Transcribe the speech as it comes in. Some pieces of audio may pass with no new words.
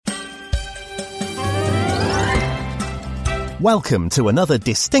Welcome to another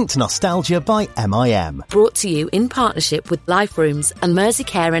Distinct Nostalgia by MIM. Brought to you in partnership with Life Rooms and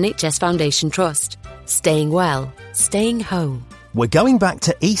Merseycare NHS Foundation Trust. Staying well, staying home. We're going back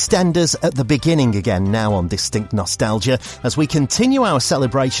to EastEnders at the beginning again now on Distinct Nostalgia as we continue our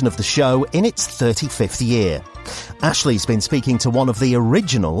celebration of the show in its 35th year. Ashley's been speaking to one of the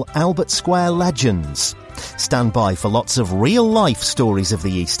original Albert Square legends. Stand by for lots of real-life stories of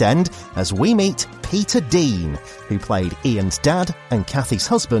the East End as we meet Peter Dean, who played Ian's dad and Kathy's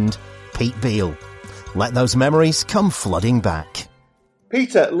husband, Pete Beale. Let those memories come flooding back.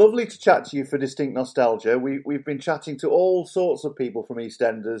 Peter, lovely to chat to you for Distinct Nostalgia. We've been chatting to all sorts of people from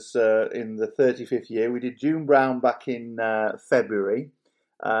EastEnders in the 35th year. We did June Brown back in February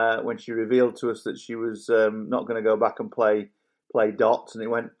when she revealed to us that she was not going to go back and play Dot, and it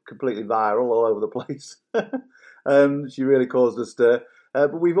went completely viral all over the place. She really caused a stir.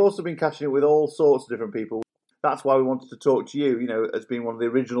 But we've also been catching up with all sorts of different people. That's why we wanted to talk to you, as being one of the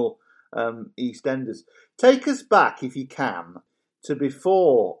original EastEnders. Take us back, if you can, to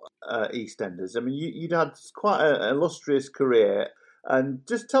before EastEnders. I mean, you'd had quite an illustrious career, and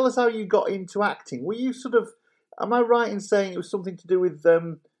just tell us how you got into acting. Were you am I right in saying it was something to do with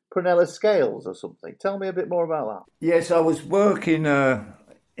Prunella Scales or something? Tell me a bit more about that. Yes, I was working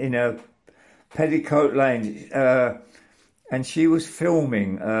in a Petticoat Lane, and she was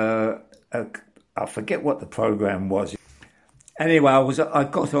filming. I forget what the programme was. Anyway, I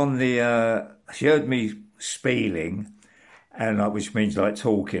got on the. She heard me spieling, and which means like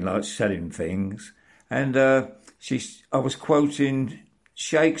talking, like selling things, and I was quoting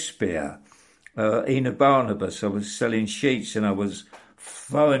Shakespeare, Ena Barnabas. I was selling sheets, and I was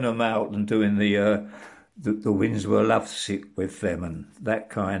throwing them out and doing the winds were lovesick with them and that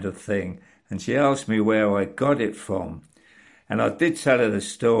kind of thing. And she asked me where I got it from. And I did tell her the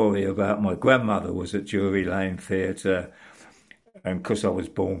story about my grandmother was at Drury Lane Theatre. And because I was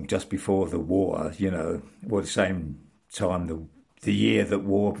born just before the war, the same time, the year that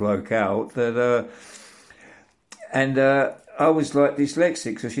war broke out, I was like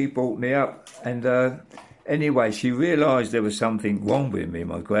dyslexic, so she brought me up. And anyway, she realised there was something wrong with me,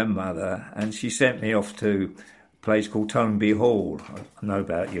 my grandmother, and she sent me off to a place called Toynbee Hall. I know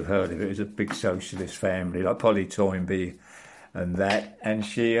about you've heard of it. It was a big socialist family, like Polly Toynbee and that. And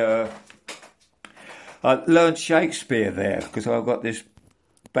I learnt Shakespeare there because I got this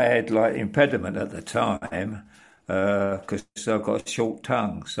bad impediment at the time because I've got a short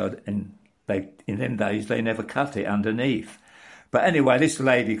tongue. So in them days they never cut it underneath. But anyway, this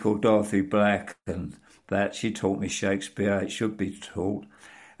lady called Dorothy Black and that she taught me Shakespeare. It should be taught,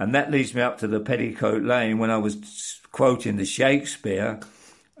 and that leads me up to the Petticoat Lane when I was quoting the Shakespeare,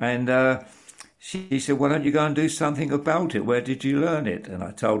 and she said, "Why don't you go and do something about it? Where did you learn it?" And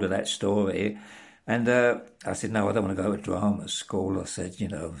I told her that story, and I said, "No, I don't want to go to drama school." I said,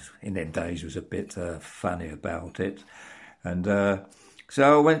 in them days was a bit funny about it, and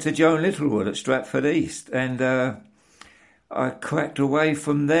so I went to Joan Littlewood at Stratford East, and I cracked away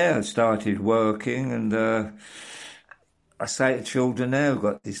from there, started working, and I say to children now who've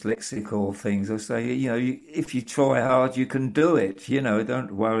got dyslexic or things, I say, if you try hard, you can do it,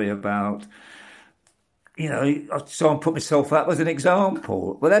 don't worry about, I try and put myself up as an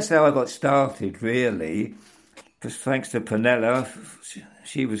example. Well, that's how I got started, really, because thanks to Prunella,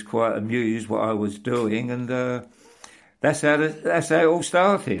 she was quite amused what I was doing, and that's how it all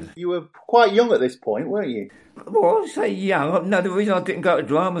started. You were quite young at this point, weren't you? Well, I say young. No, the reason I didn't go to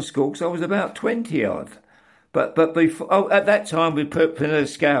drama school because I was about 20-odd. But before, at that time with Prunella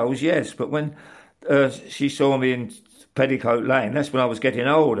Scales, yes. But when she saw me in Petticoat Lane, that's when I was getting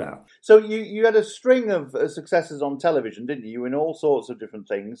older. So you had a string of successes on television, didn't you? You were in all sorts of different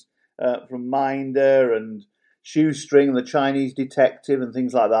things, from Minder and Shoestring and The Chinese Detective and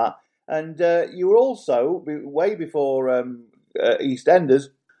things like that. And you were also, way before EastEnders,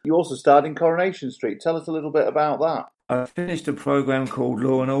 you also starred in Coronation Street. Tell us a little bit about that. I finished a programme called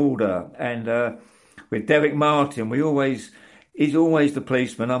Law and Order, and with Derek Martin, he's always the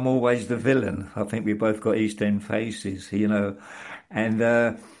policeman, I'm always the villain. I think we both got East End faces, And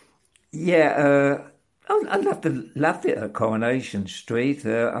I loved it at Coronation Street.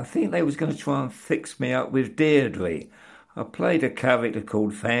 I think they was going to try and fix me up with Deirdre. I played a character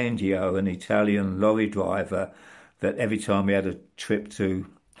called Fangio, an Italian lorry driver, that every time we had a trip to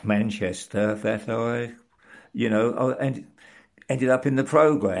Manchester, that I ended up in the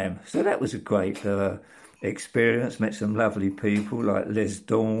programme. So that was a great experience. Met some lovely people like Les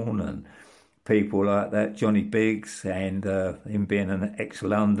Dawn and people like that, Johnny Biggs, and him being an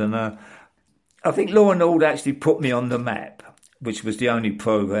ex-Londoner. I think Law and Order actually put me on the map which was the only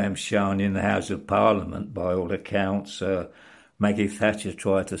programme shown in the House of Parliament by all accounts. Maggie Thatcher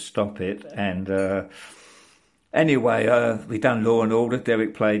tried to stop it, and anyway, we done Law and Order.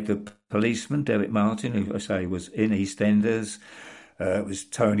 Derek played the policeman, Derek Martin, who I say was in EastEnders. It was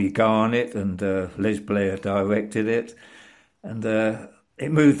Tony Garnett, and Les Blair directed it, and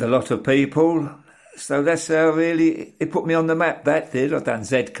it moved a lot of people. So that's how really it put me on the map. That did. I've done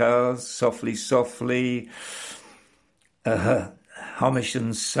Z-Cars, Softly Softly, Homish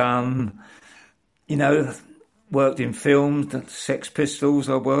and Son, worked in films, the Sex Pistols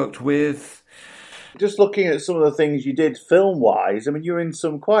I worked with. Just looking at some of the things you did film-wise, I mean, you're in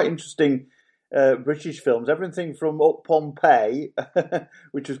some quite interesting British films. Everything from Up Pompeii,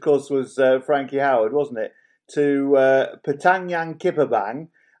 which of course was Frankie Howerd, wasn't it, to Patang Yang Kipper-Bang.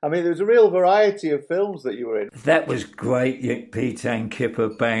 I mean, there was a real variety of films that you were in. That was great, Patang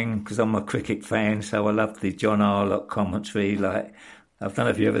Kipper-Bang, because I'm a cricket fan, so I loved the John Arlott commentary. Like, I don't know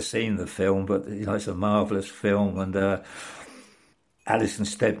if you've ever seen the film, but it's a marvellous film, and Alison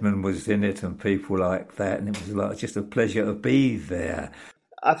Steadman was in it and people like that, and it was just a pleasure to be there.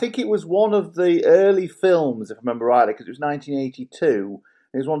 I think it was one of the early films, if I remember rightly, because it was 1982.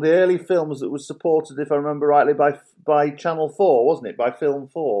 It was one of the early films that was supported, if I remember rightly, by Channel 4, wasn't it? By Film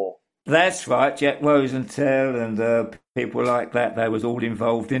 4. That's right. Jack Rosenthal and people like that, they was all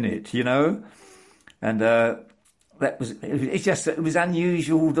involved in it, And it was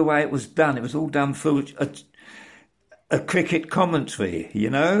unusual the way it was done. It was all done through a cricket commentary,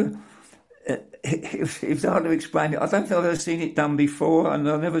 It was hard to explain it. I don't think I've ever seen it done before, and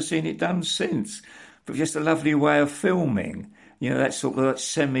I've never seen it done since. But just a lovely way of filming. That sort of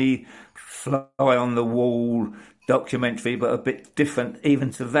semi-fly on the wall documentary, but a bit different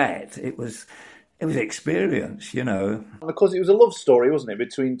even to that. It was experience, And of course, it was a love story, wasn't it,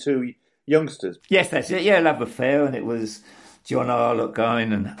 between two youngsters? Yes, that's it. Yeah, love affair, and it was John Arlott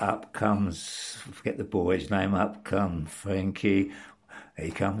going, and up comes, I forget the boy's name, up comes Frankie. He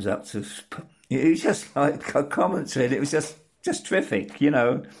comes up to, it was just like a commentary. It was just terrific, And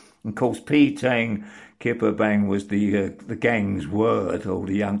of course, Patang Kipper-Bang was the gang's word, all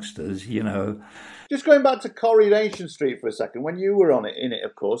the youngsters, Just going back to Coronation Street for a second, when you were in it,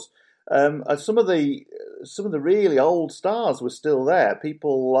 of course, some of the really old stars were still there.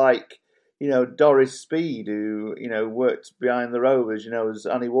 People like, Doris Speed, who, worked behind the Rovers, as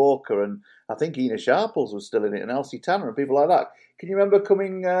Annie Walker, and I think Ina Sharples was still in it, and Elsie Tanner and people like that. Can you remember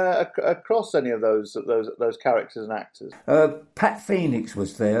coming across any of those characters and actors? Pat Phoenix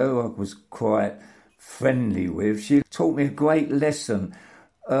was there, who I was quite friendly with. She taught me a great lesson,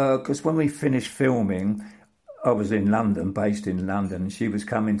 because when we finished filming, I was in London, based in London, and she was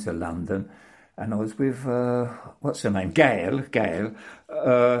coming to London, and I was with, what's her name, Gail.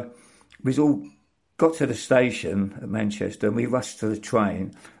 We all got to the station at Manchester, and we rushed to the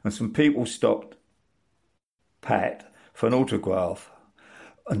train, and some people stopped Pat for an autograph.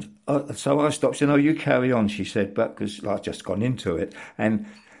 And so I stopped, she said, "No, you carry on," she said, but because I'd just gone into it. And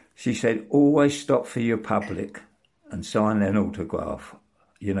she said, "Always stop for your public and sign an autograph,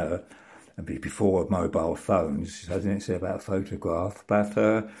 and before mobile phones, I didn't say about photograph, but,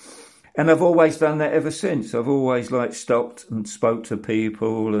 and I've always done that ever since. I've always stopped and spoke to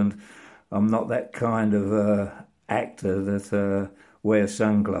people, and I'm not that kind of actor that wears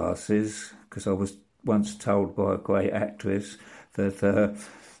sunglasses, because I was once told by a great actress that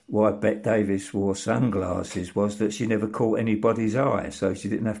why Bette Davis wore sunglasses was that she never caught anybody's eye, so she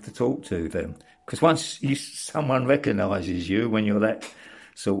didn't have to talk to them. Because once someone recognises you when you're that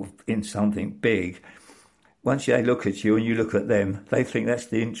sort of in something big, once they look at you and you look at them, they think that's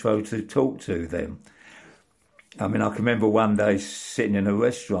the intro to talk to them. I mean, I can remember one day sitting in a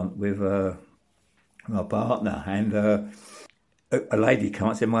restaurant with my partner, and a lady came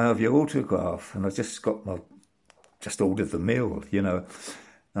and said, "May I have your autograph?" And I just ordered the meal, And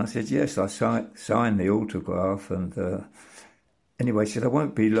I said, "Yes," I signed the autograph, and anyway, she said, "I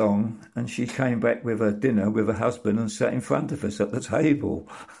won't be long." And she came back with her dinner with her husband and sat in front of us at the table.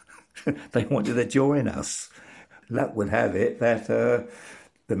 They wanted to join us. Luck would have it that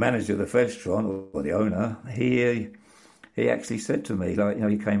the manager of the restaurant, or the owner, he actually said to me,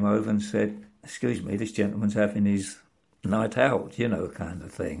 he came over and said, "Excuse me, this gentleman's having his night out," kind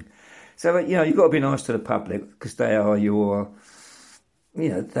of thing. So, you've got to be nice to the public, because they are your,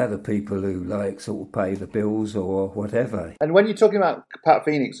 they're the people who sort of pay the bills or whatever. And when you're talking about Pat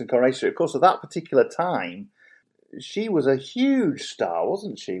Phoenix and Coronation Street, of course, at that particular time, she was a huge star,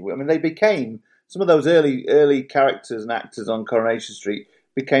 wasn't she? I mean, they became, some of those early characters and actors on Coronation Street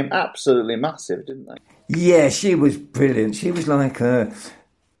became absolutely massive, didn't they? Yeah, she was brilliant. She was like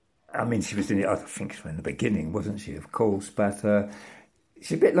I mean, she was in it, I think, from the beginning, wasn't she, of course, but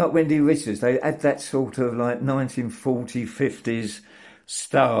she's a bit like Wendy Richards. They had that sort of like 1940s, 50s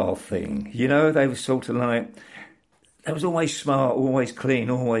style thing, you know? They were sort of like, they was always smart, always clean,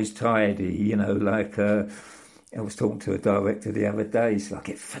 always tidy, you know, like... I was talking to a director the other day. He's like,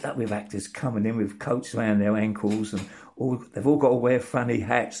 get fed up with actors coming in with coats around their ankles and they've all got to wear funny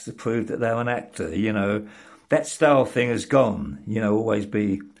hats to prove that they're an actor, you know. That style thing has gone, you know, always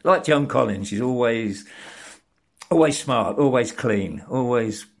be... Like Joan Collins, she's always smart, always clean,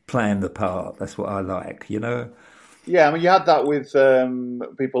 always playing the part. That's what I like, you know. Yeah, I mean, you had that with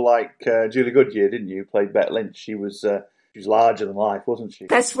people like Julie Goodyear, didn't you? Who played Bette Lynch. She was larger than life, wasn't she?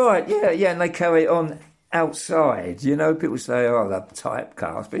 That's right, yeah, and they carry it on outside, you know. People say, oh, they're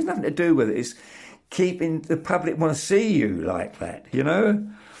typecast, but it's nothing to do with it. It's keeping the public want to see you like that, you know.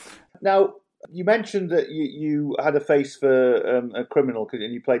 Now, you mentioned that you had a face for a criminal,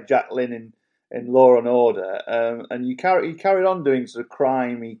 and you played Jack Lynn in Law and Order, and you carried on doing sort of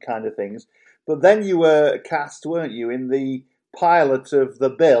crimey kind of things, but then you were cast, weren't you, in the pilot of The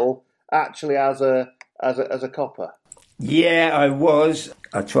Bill, actually as a copper? Yeah, I was.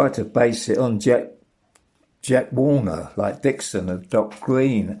 I tried to base it on Jack Warner, like Dixon and Doc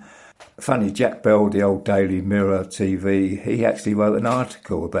Green. Funny, Jack Bell, the old Daily Mirror TV, he actually wrote an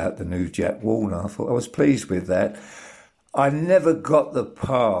article about the new Jack Warner. I was pleased with that. I never got the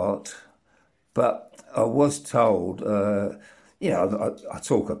part, but I was told, you know, I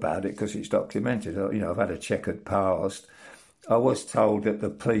talk about it because it's documented. You know, I've had a checkered past. I was told that the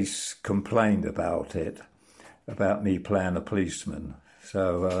police complained about it, about me playing a policeman.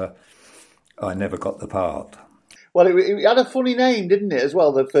 So... I never got the part. Well, it had a funny name, didn't it, as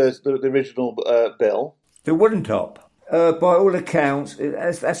well, the original Bill? The Wooden Top. By all accounts,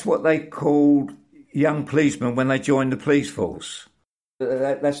 that's what they called young policemen when they joined the police force.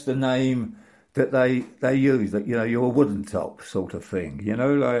 That's the name that they use, that, you know, you're a wooden top sort of thing, you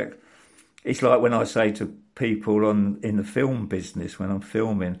know, like... It's like when I say to people in the film business, when I'm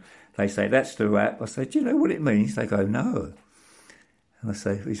filming, they say, that's the rap. I say, do you know what it means? They go, no. And I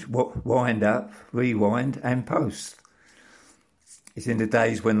say, it's wind up, rewind and post. It's in the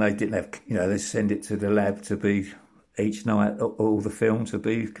days when they didn't have, you know, they send it to the lab to be, each night, all the film to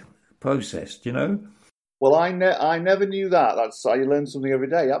be processed, you know? Well, I never knew that. You learn something every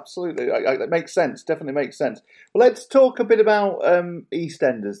day, absolutely. That makes sense, definitely makes sense. Well, let's talk a bit about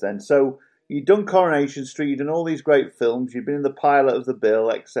EastEnders then. So you've done Coronation Street, you've done all these great films, you've been in the pilot of The Bill,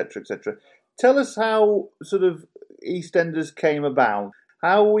 etc., etc. Tell us how sort of EastEnders came about.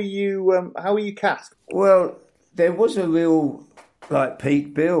 How were you cast? Well, there was a real, like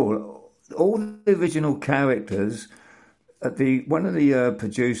Pete Bill, all the original characters. One of the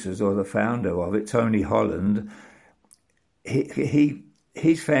producers or the founder of it, Tony Holland,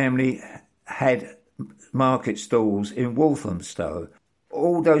 his family had market stalls in Walthamstow.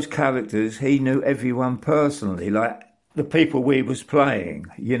 All those characters, he knew everyone personally, like the people we was playing,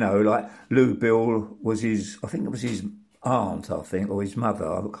 you know, like Lou Bill was I think it was his aunt, or his mother,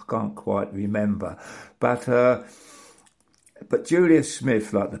 I can't quite remember. But Julia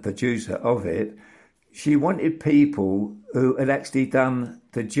Smith, like the producer of it, she wanted people who had actually done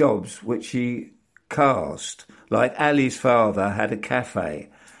the jobs which she cast. Like Ali's father had a cafe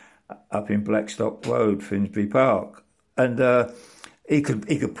up in Blackstock Road, Finsbury Park, and he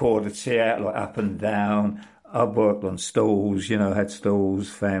could pour the tea out like up and down. I worked on stalls, you know, had stalls,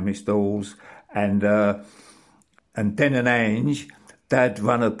 family stalls, and Den and Ange, Dad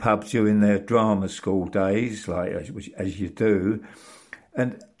run a pub during their drama school days, like as you do,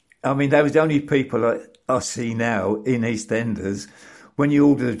 and I mean they was the only people I see now in EastEnders. When you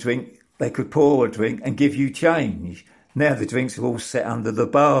order a drink, they could pour a drink and give you change. Now the drinks are all set under the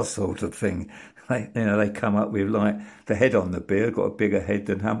bar, sort of thing. They come up with like the head on the beer, got a bigger head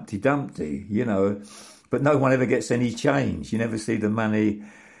than Humpty Dumpty, you know. But no one ever gets any change. You never see the money,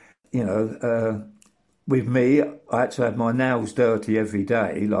 you know. With me, I had to have my nails dirty every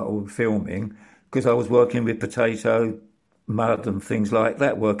day, like all filming, because I was working with potato mud and things like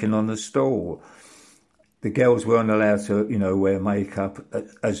that, working on the stall. The girls weren't allowed to, you know, wear makeup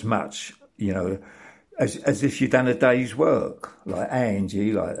as much, you know, as if you'd done a day's work. Like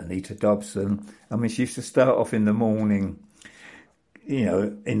Angie, like Anita Dobson. I mean, she used to start off in the morning, you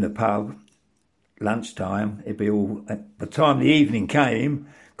know, in the pub. Lunchtime, it'd be all... By the time the evening came,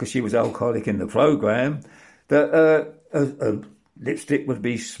 because she was alcoholic in the programme, that lipstick would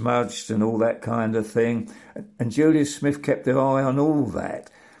be smudged and all that kind of thing. And Julia Smith kept her eye on all that.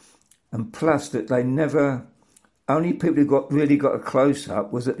 And plus that they never... Only people who really got a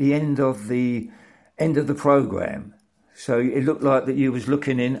close-up was at the end of the programme. So it looked like that you was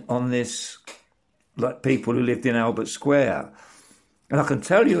looking in on this, like people who lived in Albert Square. And I can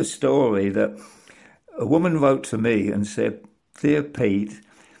tell you a story that a woman wrote to me and said, "Dear Pete,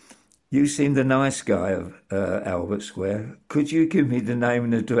 you seem the nice guy of Albert Square. Could you give me the name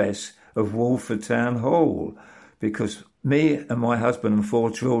and address of Walford Town Hall? Because me and my husband and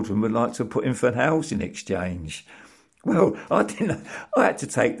 4 children would like to put in for a housing exchange." Well, I didn't. I had to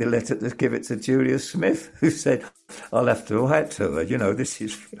take the letter to give it to Julia Smith, who said, "I'll have to write to her. You know, this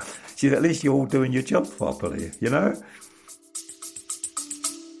is. She's at least you're all doing your job properly. You know."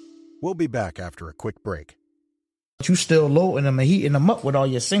 We'll be back after a quick break. You still loading them and heating them up with all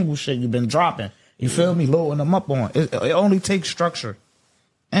your single shit you've been dropping. You feel me? Loading them up on. It only takes structure.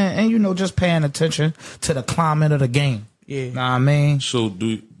 And you know, just paying attention to the climate of the game. Yeah. Know what I mean? So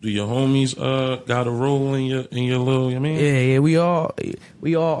do your homies got a role in your little, you mean? Yeah, we all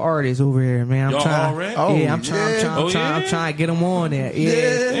artists over here, man. Y'all already? I'm trying to get them on there.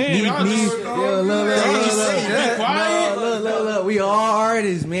 Yeah. Look, we all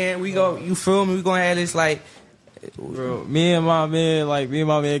artists, man. You feel me? We gonna have this like, bro, me and my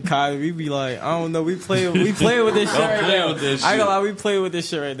man Kai, we be like, I don't know, we play with this shit right now. I ain't gonna lie, we play with this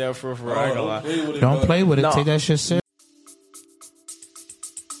shit right now for real. I ain't gonna lie. Don't play with it. Take that shit serious.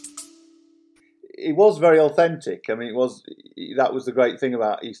 It was very authentic. I mean, that was the great thing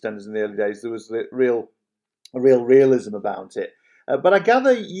about EastEnders in the early days. There was a real realism about it. But I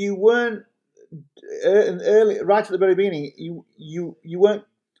gather you weren't early, right at the very beginning. You weren't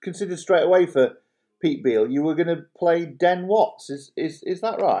considered straight away for Pete Beale. You were going to play Den Watts. Is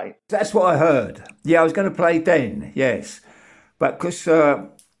that right? That's what I heard. Yeah, I was going to play Den. Yes, but because I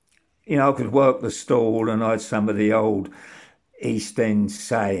could work the stall and I had some of the old East End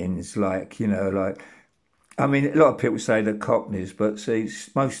sayings, like, I mean, a lot of people say they're Cockneys, but see,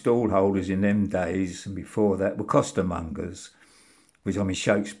 most stallholders in them days and before that were costermongers, which, I mean,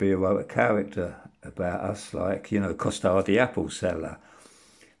 Shakespeare wrote a character about us, like, Costard the apple seller.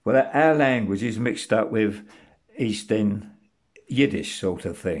 Well, our language is mixed up with East End Yiddish sort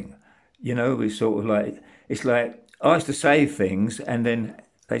of thing. We sort of like, it's like, I used to say things and then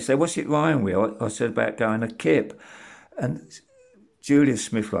they say, "What's it rhyme with?" I said about going to Kip. And Julia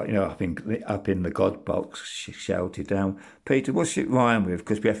Smith, up in the God box, she shouted down, "Peter, what's it rhyme with?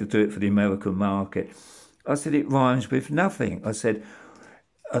 Because we have to do it for the American market." I said, "It rhymes with nothing." I said,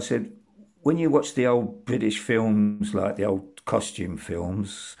 when you watch the old British films, like the old costume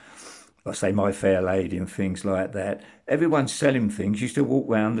films, I say My Fair Lady and things like that, everyone's selling things, used to walk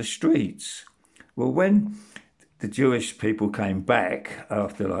round the streets. Well, when the Jewish people came back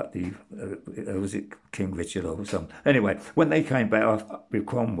after, like, was it King Richard or something? Anyway, when they came back with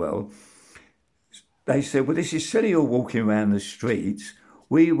Cromwell, they said, "Well, this is silly, you're walking around the streets.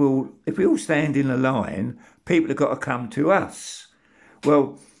 If we all stand in a line, people have got to come to us."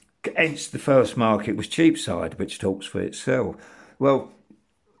 Well, hence the first market was Cheapside, which talks for itself. Well,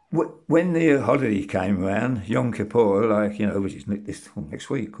 when the holiday came around, Yom Kippur, which is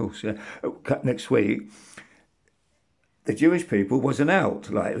next week, of course, next week, the Jewish people wasn't out.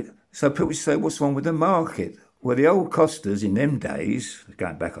 So people say, "What's wrong with the market?" Well, the old costers in them days,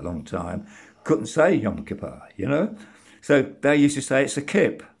 going back a long time, couldn't say Yom Kippur, So they used to say it's a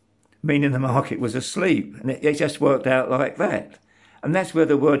kip, meaning the market was asleep. And it just worked out like that. And that's where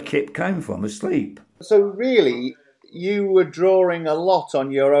the word kip came from, asleep. So really, you were drawing a lot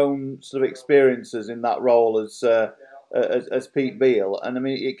on your own sort of experiences in that role as Pete Beale. And I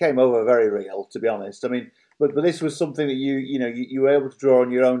mean, it came over very real, to be honest. I mean, But this was something that you were able to draw on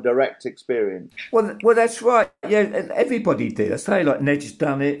your own direct experience. Well, that's right. Yeah, everybody did. I say, like, Ned's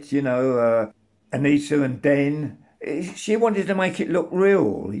done it. Anita and Den. She wanted to make it look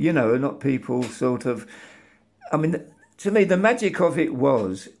real. Not people sort of. I mean, to me, the magic of it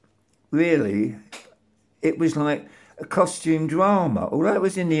was really, it was like a costume drama. Although it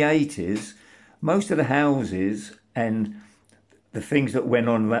was in the 80s, most of the houses and the things that went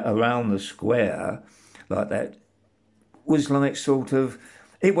on around the square, like that, was like sort of,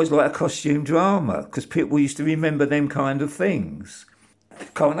 it was like a costume drama because people used to remember them kind of things.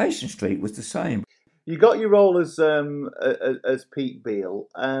 Coronation Street was the same. You got your role as Pete Beale.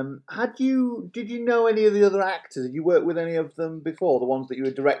 Did you know any of the other actors? Did you work with any of them before, the ones that you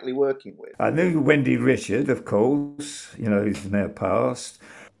were directly working with? I knew Wendy Richard, of course, who's now passed.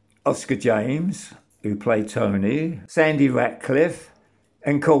 Oscar James, who played Tony. Sandy Ratcliffe.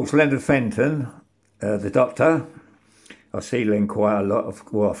 And, of course, Leonard Fenton, the Doctor. I see Len quite a lot.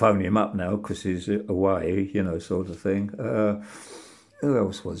 I phone him up now because he's away, sort of thing. Who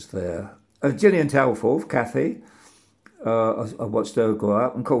else was there? Gillian Telforth, Kathy. I watched her grow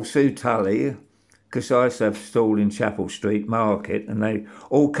up. And, of course, Sue Tully, because I used to have a stall in Chapel Street Market, and they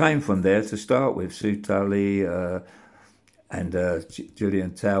all came from there to start with. Sue Tully and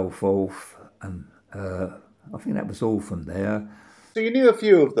Julian Talforth, and I think that was all from there. So you knew a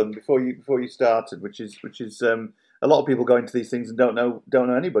few of them before you started, which is a lot of people go into these things and don't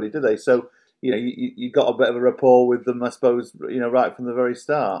know anybody, do they? So you got a bit of a rapport with them, I suppose, right from the very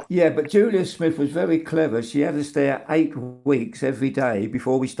start. Yeah, but Julia Smith was very clever. She had us there 8 weeks every day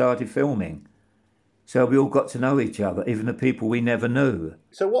before we started filming. So we all got to know each other, even the people we never knew.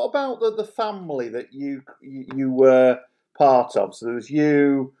 So what about the family that you were part of? So there was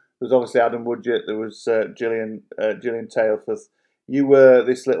you, there was obviously Adam Woodgett, there was Gillian Tailforth. You were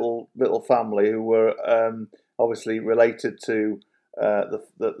this little family who were obviously related to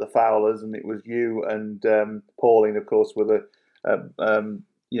the Fowlers, and it was you and Pauline, of course, were the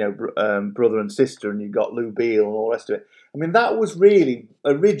brother and sister, and you got Lou Beale and all the rest of it. I mean, that was really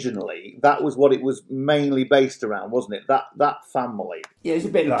originally what it was mainly based around, wasn't it? That family. Yeah, it's a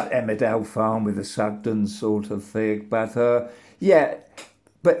bit like Emmerdale Farm with the Sugdens sort of thing, but yeah.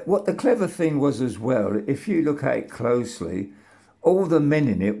 But what the clever thing was as well, if you look at it closely, all the men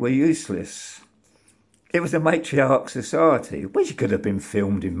in it were useless. It was a matriarch society, which could have been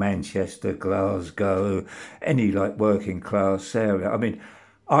filmed in Manchester, Glasgow, any working class area. I mean,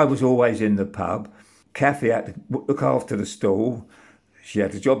 I was always in the pub. Kathy had to look after the stall. She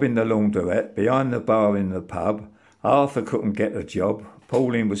had a job in the laundrette, behind the bar in the pub. Arthur couldn't get a job.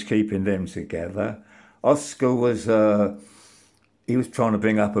 Pauline was keeping them together. Oscar was... he was trying to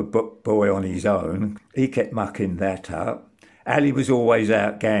bring up a boy on his own. He kept mucking that up. Ali was always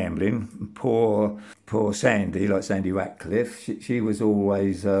out gambling. Poor Sandy, like Sandy Ratcliffe, she was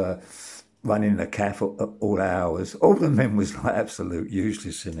always running the cafe at all hours. All the men was absolute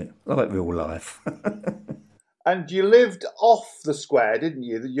useless in it, like real life. And you lived off the square, didn't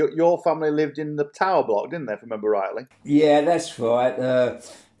you? Your family lived in the tower block, didn't they, if I remember rightly? Yeah, that's right.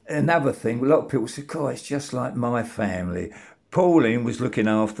 Another thing, a lot of people said, "God, it's just like my family." Pauline was looking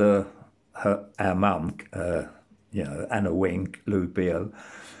after our mum, Anna Wink, Lou Beale,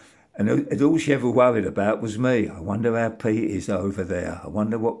 and all she ever worried about was me. I wonder how Pete is over there. I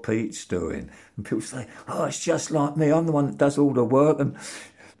wonder what Pete's doing. And people say, "Oh, it's just like me. I'm the one that does all the work," and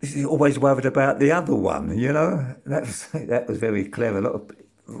she's always worried about the other one. That was very clever. A lot of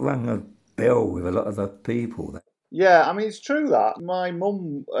rang a bell with a lot of the people. Yeah, I mean, it's true that my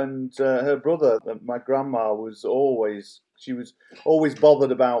mum and her brother, my grandma, was always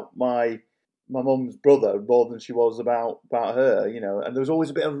bothered about my mum's brother more than she was about her, and there was always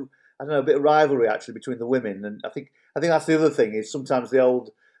a bit of rivalry actually between the women. And I think that's the other thing, is sometimes the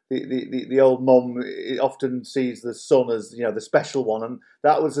old mum often sees the son as the special one, and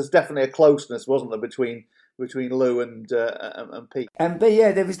there's definitely a closeness, wasn't there, between Lou and Pete. But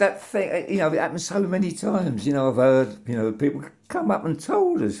yeah, there was that thing, it happened so many times, I've heard, people come up and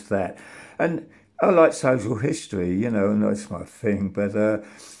told us that. And I like social history, and that's my thing, but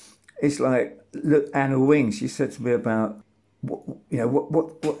it's like, look, Anna Wing, she said to me about,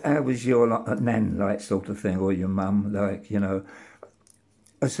 how was your nan like, sort of thing, or your mum, like,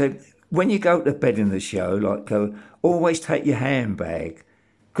 I said, when you go to bed in the show, always take your handbag.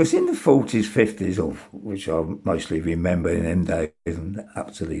 Because in the 40s, 50s, which I mostly remember in them days and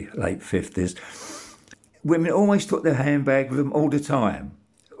up to the late 50s, women always took their handbag with them all the time.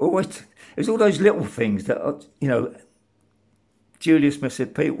 Always, it's all those little things that, Julia Smith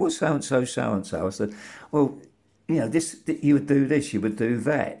said, "Pete, what's so-and-so, so-and-so?" I said, "Well, this, you would do this, you would do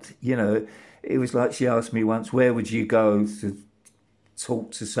that." It was like she asked me once, "Where would you go to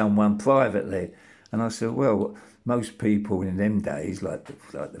talk to someone privately?" And I said, "Well, most people in them days, like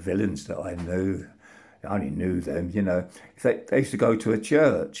the villains that I knew, I only knew them, they used to go to a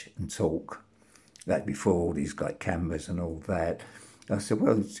church and talk. That before all these cameras and all that." I said,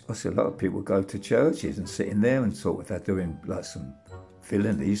 "Well, a lot of people go to churches and sit in there and talk if they're doing some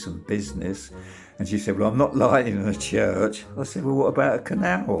villainy, some business." And she said, "Well, I'm not lighting in a church." I said, "Well, what about a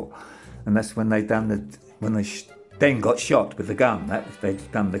canal?" And that's when they then got shot with the gun.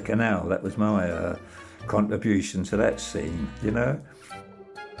 They'd done the canal. That was my contribution to that scene,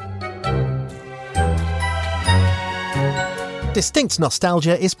 Distinct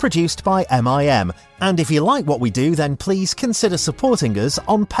Nostalgia is produced by MIM, and if you like what we do, then please consider supporting us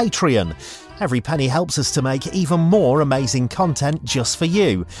on Patreon. Every penny helps us to make even more amazing content just for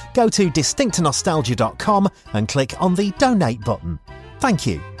you. Go to distinctnostalgia.com and click on the donate button. Thank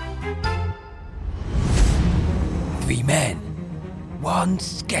you. 3 men, 1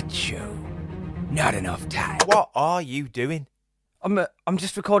 sketch show. Not enough time. What are you doing? I'm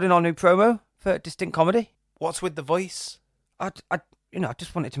just recording our new promo for Distinct Comedy. What's with the voice? I I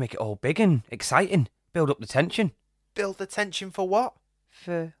just wanted to make it all big and exciting, build up the tension. Build the tension for what?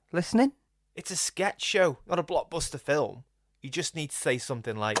 For listening? It's a sketch show, not a blockbuster film. You just need to say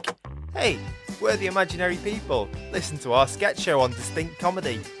something like, "Hey, we're the imaginary people. Listen to our sketch show on Distinct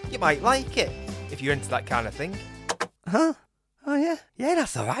Comedy. You might like it, if you're into that kind of thing." Huh? Oh, yeah. Yeah,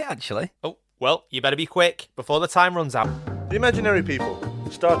 that's all right, actually. Oh, well, you better be quick before the time runs out. The Imaginary People,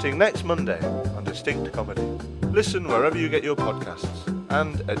 starting next Monday on Distinct Comedy. Listen wherever you get your podcasts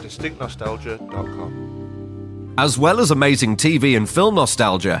and at distinctnostalgia.com. As well as amazing TV and film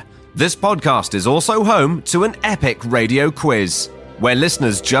nostalgia, this podcast is also home to an epic radio quiz, where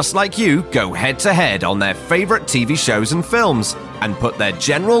listeners just like you go head-to-head on their favourite TV shows and films and put their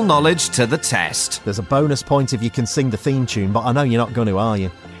general knowledge to the test. There's a bonus point if you can sing the theme tune, but I know you're not going to, are you?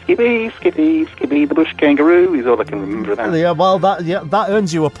 Skippy, Skippy, Skippy the bush kangaroo is all I can remember now. Yeah, well, that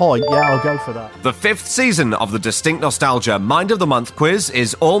earns you a point. Yeah, I'll go for that. The 5th season of the Distinct Nostalgia Mind of the Month quiz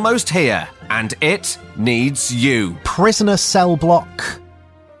is almost here, and it needs you. Prisoner Cell Block.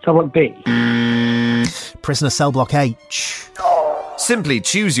 Cell Block B. Prisoner Cell Block H. Simply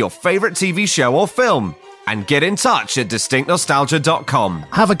choose your favourite TV show or film and get in touch at distinctnostalgia.com.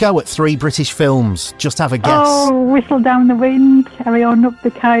 Have a go at 3 British films. Just have a guess. Oh, Whistle Down the Wind, Carry On Up the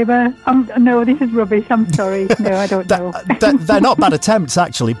Khyber. No, this is rubbish. I'm sorry. No, I don't know. They're not bad attempts,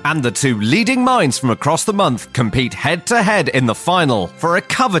 actually. And the 2 leading minds from across the month compete head-to-head in the final for a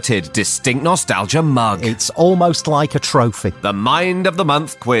coveted Distinct Nostalgia mug. It's almost like a trophy. The Mind of the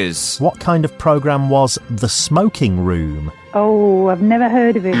Month quiz. What kind of programme was The Smoking Room? Oh, I've never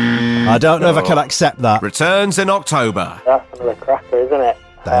heard of it. I don't know if I can accept that. Returns in October. That's another cracker, isn't it?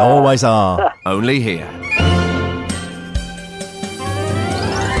 They always are. Only here.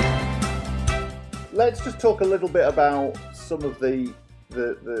 Let's just talk a little bit about some of the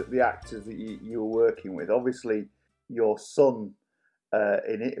actors that you were working with. Obviously, your son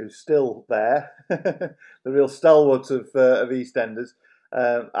in it, who's still there, the real stalwart of EastEnders.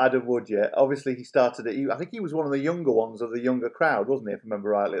 Adam Woodyer. Obviously, he started it. I think he was one of the younger ones of the younger crowd, wasn't he? If I remember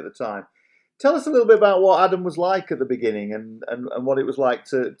rightly at the time. Tell us a little bit about what Adam was like at the beginning and what it was like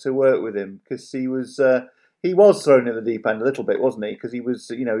to work with him, because he was thrown in the deep end a little bit, wasn't he? Because he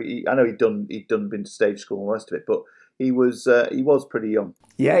was, I know he'd been to stage school and the rest of it, but he was pretty young.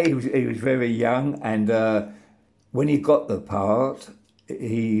 Yeah, he was very young, and when he got the part,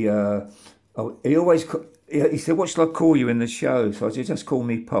 he always. He said, "What shall I call you in the show?" So I said, "Just call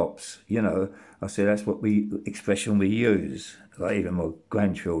me Pops." I said, "That's what expression we use. Like even my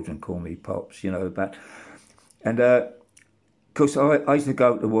grandchildren call me Pops." But and of course I used to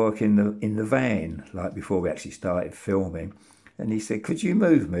go to work in the van, like before we actually started filming. And he said, "Could you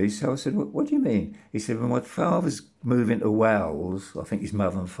move me?" So I said, "What do you mean?" He said, "When my father's moving to Wales, I think his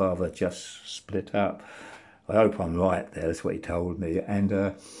mother and father just split up. I hope I'm right there." That's what he told me. And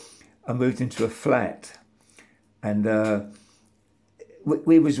I moved into a flat. And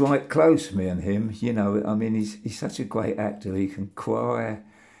we was right close, me and him. I mean, he's such a great actor. He can cry,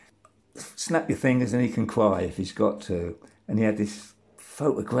 snap your fingers, and he can cry if he's got to. And he had this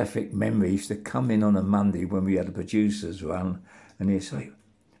photographic memory. He used to come in on a Monday when we had a producer's run, and he'd say,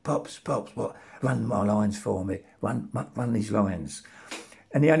 "Pops, what? Run my lines for me. Run these lines."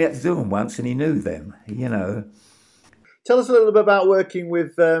 And he only had to do them once, and he knew them. Tell us a little bit about working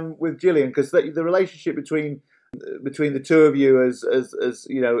with Gillian, because the relationship between the two of you as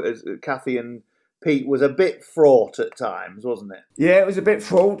Kathy and Pete was a bit fraught at times, wasn't it? Yeah, it was a bit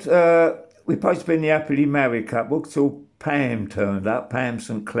fraught. We supposed to be in the happily married couple till Pam turned up, Pam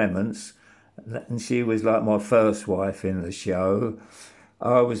St Clements, and she was like my first wife in the show.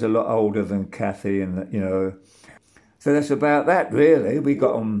 I was a lot older than Kathy, and so that's about that really. We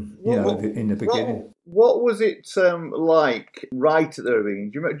got on, in the beginning. What was it like right at the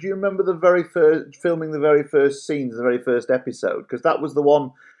beginning? Do you remember the very first filming, the very first scenes, the very first episode? Because that was the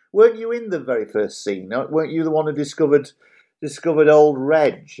one. Weren't you in the very first scene? Weren't you the one who discovered old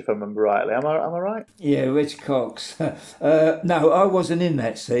Reg, if I remember rightly? Am I right? Yeah, Reg Cox. No, I wasn't in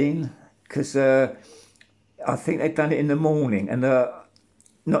that scene because I think they'd done it in the morning, and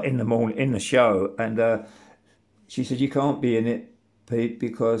not in the morning, in the show. And she said, "You can't be in it, Pete,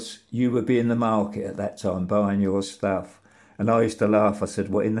 because you would be in the market at that time buying your stuff." And I used to laugh. I said,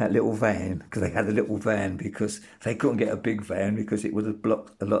 "What, in that little van?" Because they had a little van because they couldn't get a big van because it would have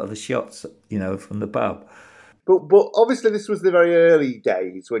blocked a lot of the shots, from the pub. But obviously this was the very early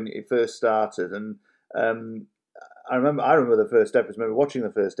days when it first started, and I remember the first episode. I remember watching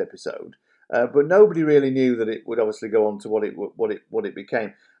the first episode, but nobody really knew that it would obviously go on to what it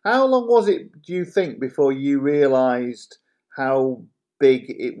became. How long was it, do you think, before you realised how big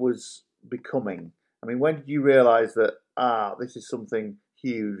it was becoming? I mean, when did you realise that, this is something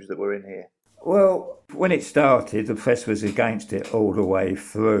huge that we're in here? Well, when it started, the press was against it all the way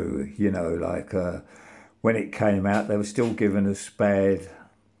through. You know, like when it came out, they were still giving us bad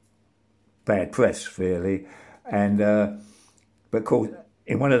press, really. And but of course,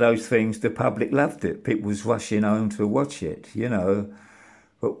 in one of those things, the public loved it. People was rushing home to watch it, you know.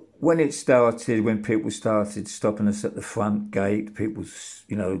 But when it started, when people started stopping us at the front gate, people's,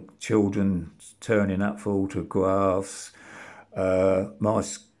 you know, children turning up for autographs, my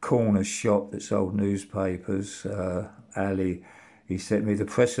corner shop that sold newspapers, Ali, he said to me, the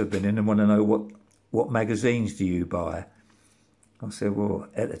press have been in and want to know what magazines do you buy? I said, well,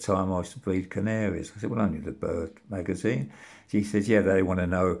 at the time I used to breed canaries. I said, well, only the Bird magazine. She said, yeah, they want to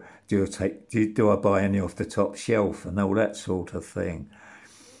know, do I buy any off the top shelf and all that sort of thing.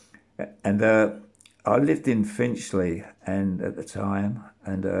 And I lived in Finchley and at the time,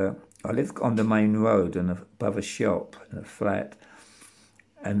 and I lived on the main road and above a shop in a flat.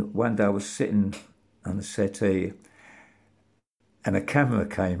 And one day I was sitting on a settee, and a camera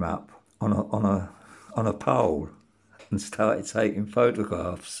came up on a pole and started taking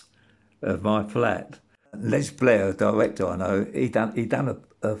photographs of my flat. Les Blair, director I know, he done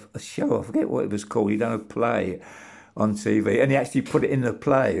a show, I forget what it was called, he done a play on TV, and he actually put it in the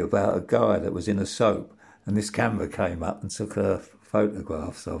play about a guy that was in a soap, and this camera came up and took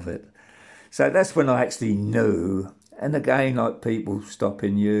photographs of it. So that's when I actually knew. And again, like people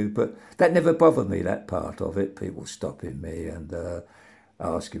stopping you, but that never bothered me, that part of it, people stopping me and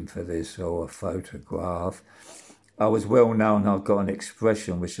asking for this or a photograph. I was well known, I've got an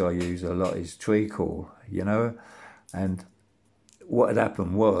expression which I use a lot, is treacle, you know. And what had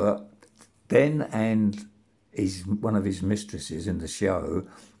happened were, Ben and one of his mistresses in the show,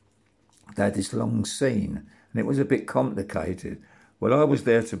 they had this long scene, and it was a bit complicated. Well, I was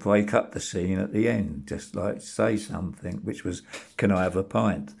there to break up the scene at the end, just like say something, which was, can I have a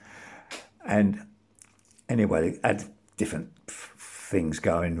pint? And anyway, it had different things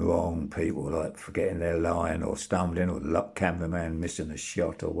going wrong, people like forgetting their line or stumbling, or the cameraman missing a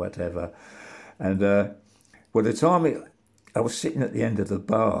shot or whatever. And well, the time I was sitting at the end of the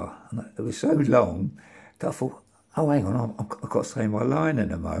bar, and it was so long that I thought, oh, hang on, I've got to say my line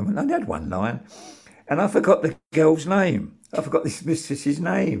in a moment. I only had one line, and I forgot the girl's name. I forgot this mistress's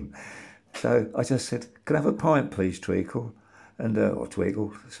name. So I just said, can I have a pint, please, Treacle? And, or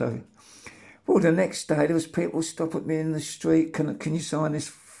Tweagle. So, well, the next day there was people stopping me in the street. Can you sign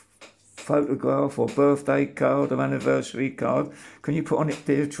this photograph or birthday card or anniversary card? Can you put on it,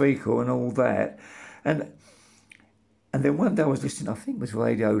 dear Treacle, and all that? And then one day I was listening, I think it was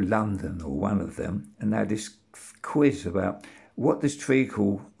Radio London or one of them, and they had this quiz about, what does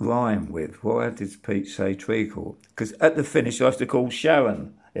treacle rhyme with? Why did Pete say treacle? Because at the finish I used to call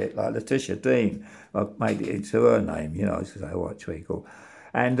Sharon it, like Letitia Dean. I made it into her name, you know, I said, oh, right, treacle.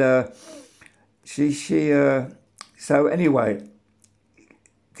 And so anyway,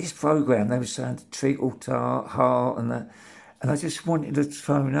 this programme, they were saying treacle tart, heart and that. And I just wanted to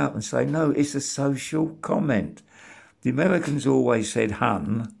phone up and say, no, it's a social comment. The Americans always said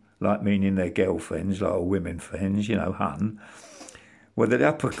hun, like meaning their girlfriends, like women friends, you know, hun. Well, the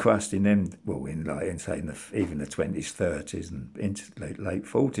upper crust in them, well, even the 20s, 30s and into late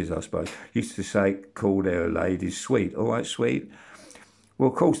 40s, I suppose, used to call their ladies sweet. All right, sweet. Well,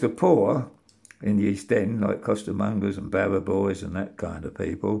 of course, the poor in the East End, like costermongers and barrow boys and that kind of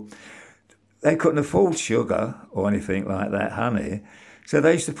people, they couldn't afford sugar or anything like that, honey. So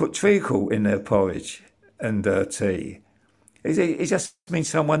they used to put treacle in their porridge and tea. It just means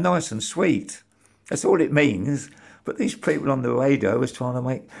someone nice and sweet. That's all it means. But these people on the radio was trying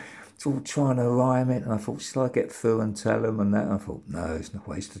to rhyme it, and I thought, shall I get through and tell them and that? And I thought, no, it's no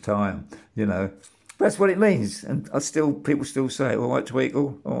waste of time, you know. But that's what it means, and people still say, all right,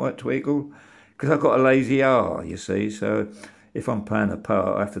 Tweagle, because I've got a lazy R, you see. So if I'm playing a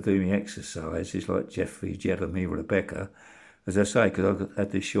part, I have to do my exercises like Jeffrey, Jeremy, Rebecca, as I say, because I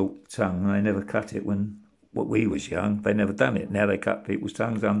had this short tongue, and they never cut it when we was young. They never done it. Now they cut people's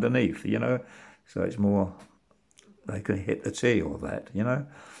tongues underneath, you know. So it's more, they can hit the T or that, you know.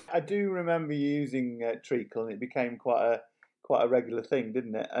 I do remember using treacle, and it became quite a regular thing,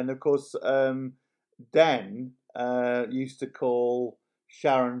 didn't it? And of course, Den used to call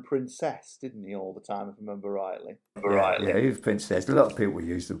Sharon Princess, didn't he, all the time, if I remember rightly? Yeah, he was Princess. A lot of people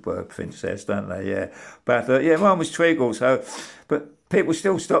use the word Princess, don't they? Yeah. But, mine was Treacle, so... But people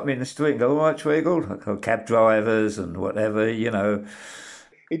still stop me in the street and go, all right, Treacle, like cab drivers and whatever, you know.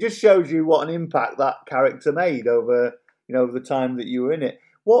 It just shows you what an impact that character made over the time that you were in it.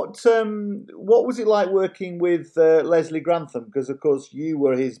 What was it like working with Leslie Grantham? Because of course you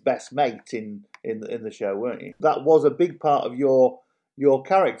were his best mate in the show, weren't you? That was a big part of your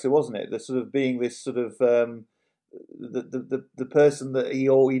character, wasn't it? The sort of being this sort of the person that he'd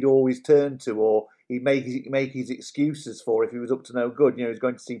always turn to, or he'd make his excuses for if he was up to no good. You know, he was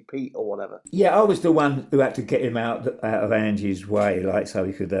going to see Pete or whatever. Yeah, I was the one who had to get him out of Angie's way, like so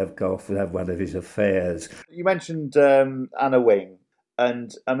he could go off and have one of his affairs. You mentioned Anna Wing.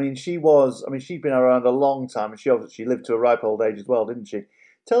 And she'd been around a long time, and she obviously lived to a ripe old age as well, didn't she?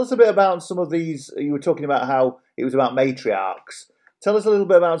 Tell us a bit about some of these. You were talking about how it was about matriarchs. Tell us a little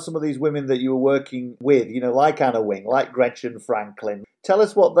bit about some of these women that you were working with, you know, like Anna Wing, like Gretchen Franklin. Tell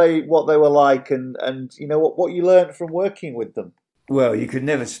us what they were like, and you know what you learned from working with them. Well, you could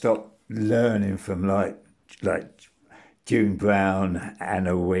never stop learning from like June Brown,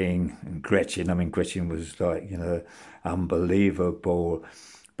 Anna Wing, and Gretchen. I mean, Gretchen was like, you know, unbelievable.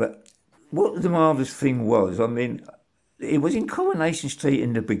 But what the marvellous thing was, I mean, it was in Coronation Street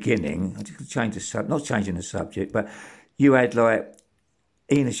in the beginning. I just not changing the subject, but you had like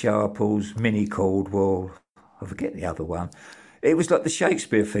Ina Sharples, Minnie Caldwell, I forget the other one. It was like the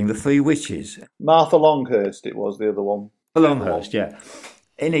Shakespeare thing, the Three Witches. Martha Longhurst, it was the other one. Longhurst, yeah.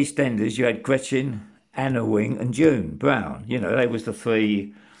 In EastEnders, you had Gretchen, Anna Wing, and June Brown. You know, they was the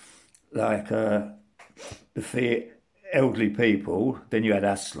three, like the three elderly people. Then you had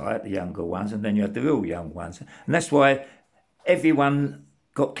us, like the younger ones, and then you had the real young ones. And that's why everyone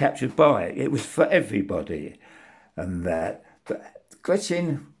got captured by it. It was for everybody, and that. But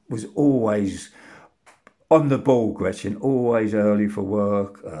Gretchen was always on the ball. Gretchen, always early for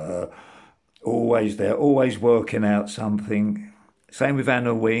work, always there, always working out something. Same with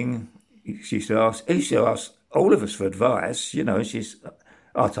Anna Wing. She used to ask all of us for advice. You know,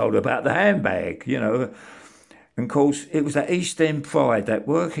 I told her about the handbag. You know. And of course, it was that East End pride, that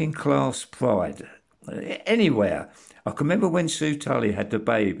working class pride, anywhere. I can remember when Sue Tully had the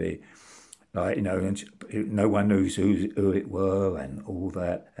baby, like, you know, and no one knew who it were and all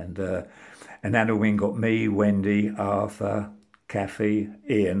that. And Anna Wing got me, Wendy, Arthur, Kathy,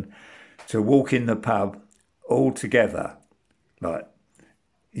 Ian to walk in the pub all together, like,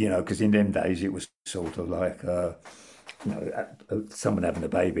 you know, because in them days it was sort of like, you know, someone having a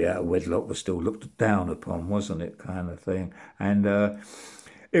baby out of wedlock was still looked down upon, wasn't it, kind of thing. And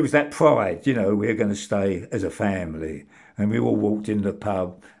it was that pride, you know, we're going to stay as a family. And we all walked in the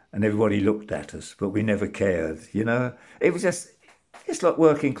pub and everybody looked at us, but we never cared, you know. It was just, it's like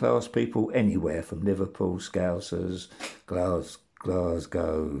working class people anywhere, from Liverpool, Scousers,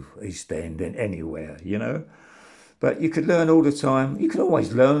 Glasgow, East End, and anywhere, you know. But you could learn all the time. You can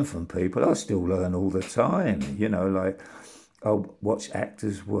always learn from people. I still learn all the time, you know, like I'll watch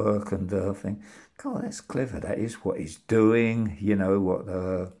actors work and think, God, that's clever. That is what he's doing, you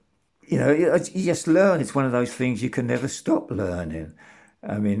know, you know, you just learn. It's one of those things you can never stop learning.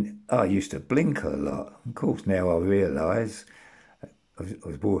 I mean, I used to blink a lot. Of course, now I realise I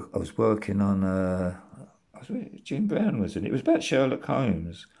was working on, Jim Brown was in it. It was about Sherlock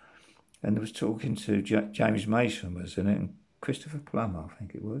Holmes. And I was talking to James Mason, was in it, and Christopher Plummer, I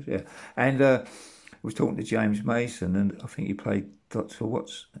think it was, yeah. And I was talking to James Mason, and I think he played Dr.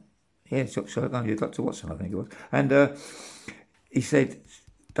 Watson. Yeah, Dr. Watson, I think it was. And he said,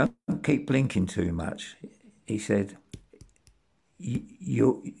 don't keep blinking too much. He said,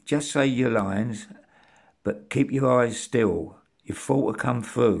 you just say your lines, but keep your eyes still. Your thought will come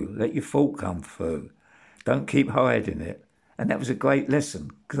through. Let your thought come through. Don't keep hiding it. And that was a great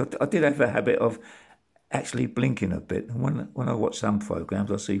lesson, because I did have a habit of actually blinking a bit. And when I watch some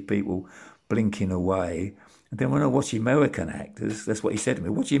programmes, I see people blinking away. And then when I watch American actors, that's what he said to me,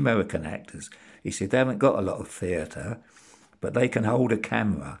 watch American actors. He said, they haven't got a lot of theatre, but they can hold a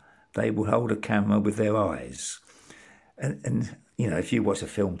camera. They will hold a camera with their eyes. And you know, if you watch a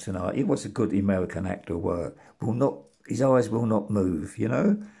film tonight, you watch a good American actor work, his eyes will not move, you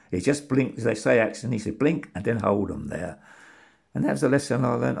know? He just blinks, as they say accent, he said, blink and then hold them there. And that was a lesson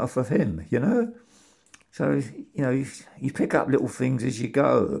I learnt off of him, you know? So, you know, you pick up little things as you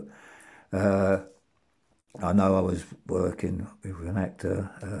go. I know I was working with an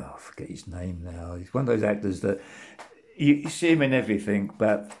actor, I forget his name now. He's one of those actors that you see him in everything,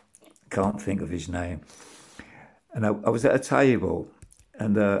 but can't think of his name. And I was at a table,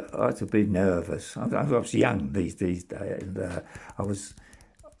 and I had to be nervous. I was young these days, and I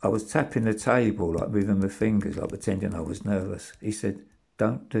was tapping the table, like moving my fingers, like pretending I was nervous. He said,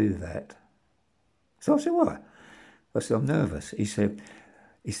 don't do that. So I said, why? I said, I'm nervous. He said,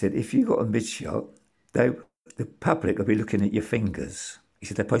 if you got a mid-shot, the public will be looking at your fingers. He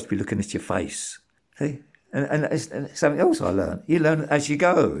said, they're supposed to be looking at your face. See? And it's something else I learned. You learn as you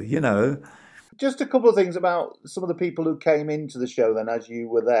go, you know. Just a couple of things about some of the people who came into the show then as you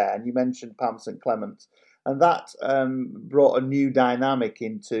were there, and you mentioned Pam St Clement, and that brought a new dynamic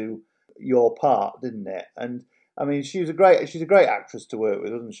into your part, didn't it? And I mean, she's a great actress to work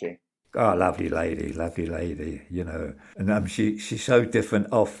with, isn't she? Oh, lovely lady, you know. And she's so different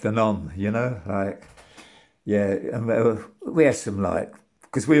off than on, you know. Like, yeah, and we had some like,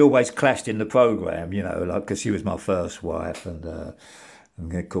 because we always clashed in the programme, you know, like because she was my first wife, and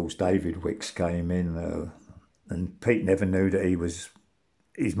of course David Wicks came in, and Pete never knew that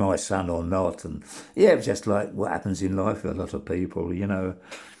he's my son or not, and yeah, it was just like what happens in life with a lot of people, you know.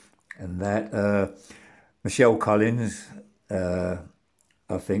 And that Michelle Collins,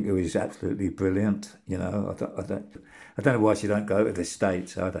 I think, who is absolutely brilliant, you know. I don't know why she don't go to the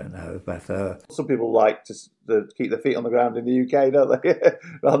States. I don't know, but some people like to keep their feet on the ground in the UK, don't they,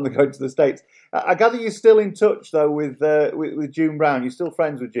 rather than going to the States. I gather you're still in touch though with June Brown. You're still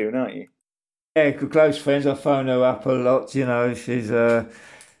friends with June, aren't you? Yeah, close friends. I phone her up a lot. You know, she's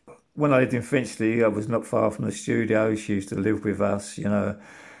when I lived in Finchley, I was not far from the studio. She used to live with us, you know.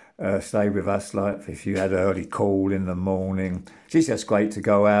 Stay with us, like if you had an early call in the morning. She's just great to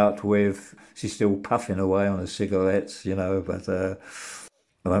go out with. She's still puffing away on her cigarettes, you know, but I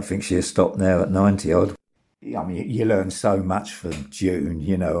don't think she'll stop now at 90 odd. I mean, you learn so much from June,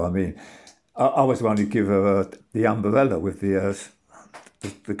 you know. I mean, I was one to give her the umbrella with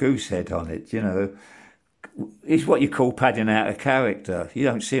the goose head on it, you know. It's what you call padding out a character. You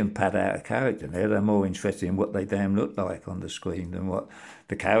don't see them pad out a character there. They're more interested in what they damn look like on the screen than what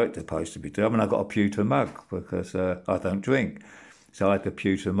the character's supposed to be doing. I mean, I got a pewter mug because I don't drink. So I had the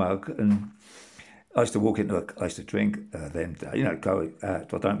pewter mug, and I used to walk into I used to drink them, you know, go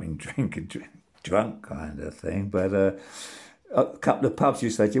out. I don't mean drunk kind of thing, but a couple of pubs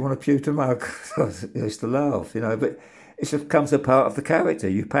used to say, do you want a pewter mug? I used to laugh, you know, but it just becomes a part of the character.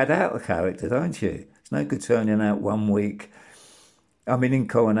 You pad out a character, don't you? It's no good turning out one week. I mean, in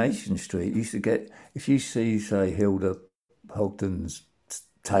Coronation Street, you used to get, if you see, say, Hilda Hogden's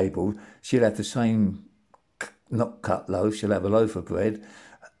table, she'll have the same, not cut loaf, she'll have a loaf of bread,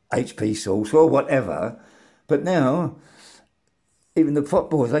 HP sauce or whatever. But now, even the pot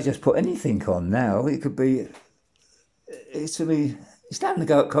boys, they just put anything on now. It could be, it's starting to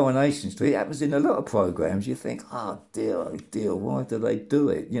go at Coronation Street. It happens in a lot of programmes. You think, oh dear, why do they do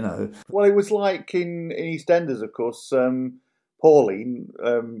it, you know? Well, it was like in EastEnders, of course, Pauline,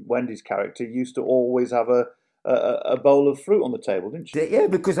 Wendy's character, used to always have a bowl of fruit on the table, didn't she? Yeah,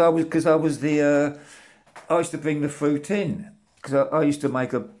 because I used to bring the fruit in. Because I used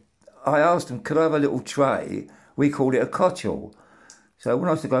to I asked them, could I have a little tray? We called it a cotchel. So when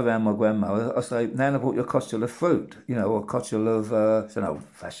I used to go around my grandmother, I'd say, Nan, I bought you a cotchel of fruit, you know, or a cotchel of, it's an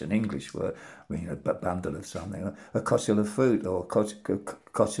old-fashioned English word, I mean, a bundle of something, a cotchel of fruit or a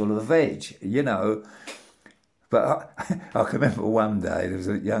cotchel of veg, you know. But I can remember one day, there was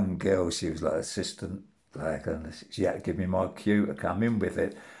a young girl, she was like assistant, and she had to give me my cue to come in with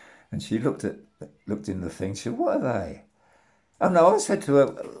it. And she looked in the thing, she said, what are they? Oh, no, I said to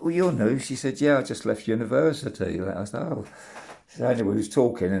her, well, you're new. She said, yeah, I just left university. I said, oh. So anyway, we was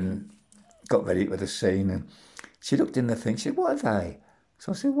talking and got ready for the scene, and she looked in the thing, she said, what are they?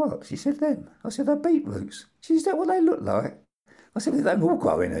 So I said, what? She said, them. I said, they're beetroots. She said, is that what they look like? I said, they don't all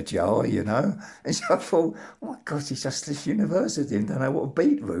grow in a jar, you know. And so I thought, oh my God, she's just left university and don't know what a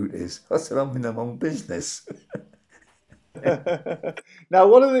beetroot is. I said, I'm in the wrong business. Now,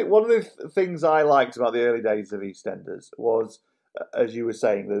 one of the things I liked about the early days of EastEnders was, as you were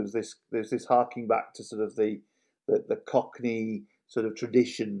saying, there's this harking back to sort of the Cockney sort of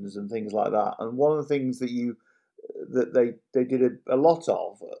traditions and things like that. And one of the things that they did a lot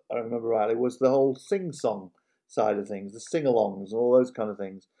of, I remember rightly, was the whole sing-song side of things, the sing-alongs and all those kind of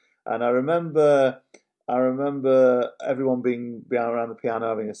things. And I remember everyone being around the piano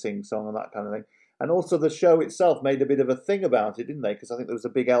having a sing-song and that kind of thing. And also the show itself made a bit of a thing about it, didn't they? Because I think there was a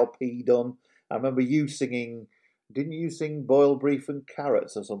big LP done. I remember you singing, didn't you sing Boiled Beef and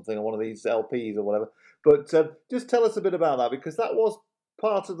Carrots or something on one of these LPs or whatever? But just tell us a bit about that, because that was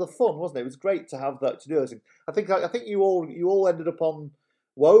part of the fun, wasn't it? It was great to have that, to do those things. I think you all ended up on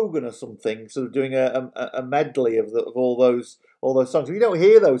Wogan or something, sort of doing a medley of all those songs. You don't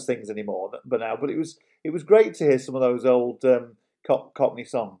hear those things anymore, but it was great to hear some of those old Cockney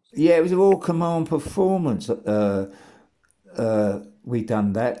songs. Yeah, it was a Royal Command performance. We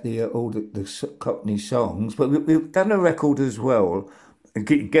done that, all the Cockney songs, but we've done a record as well.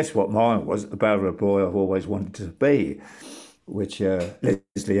 And guess what mine was? About a boy I've always wanted to be, which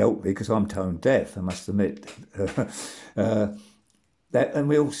Leslie helped me because I'm tone deaf, I must admit. and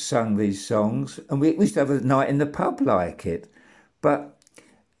we all sung these songs, and we used to have a night in the pub like it. But,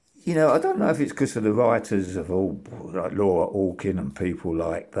 you know, I don't know if it's because of the writers of all, like Laura Hawkin and people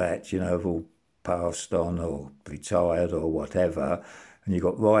like that, you know, have all passed on or retired or whatever. And you've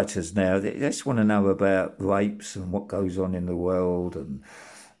got writers now that just want to know about rapes and what goes on in the world and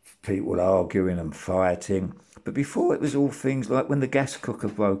people arguing and fighting. But before, it was all things like when the gas cooker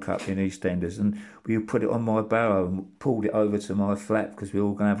broke up in EastEnders, and we put it on my barrow and pulled it over to my flat because we were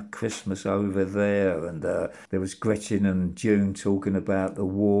all going to have Christmas over there. And there was Gretchen and June talking about the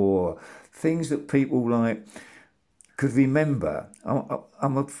war, things that people like could remember.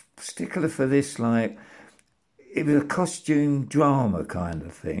 I'm a stickler for this, like, it was a costume drama kind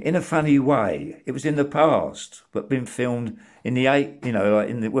of thing, in a funny way. It was in the past, but been filmed in the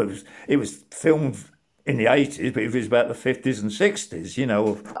it was filmed in the 80s, but it was about the 50s and 60s, you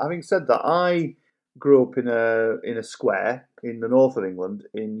know. Having said that, I grew up in a square in the north of England,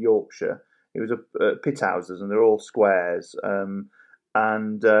 in Yorkshire. It was pit houses, and they're all squares.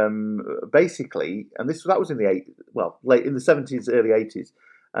 Basically, and that was in the late in the 70s, early 80s.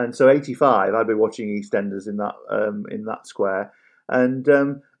 And so 85, I'd be watching EastEnders in that square. And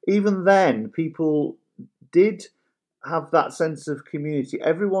even then, people did have that sense of community.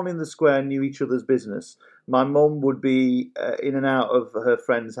 Everyone in the square knew each other's business. My mum would be in and out of her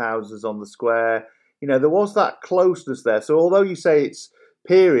friends' houses on the square. You know, there was that closeness there. So although you say it's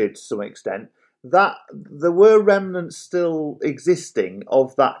period to some extent, that there were remnants still existing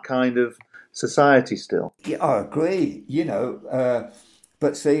of that kind of society still. Yeah, I agree. You know,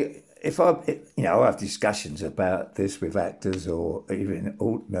 but see, I have discussions about this with actors or even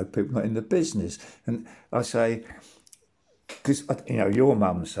people not in the business, and I say, because your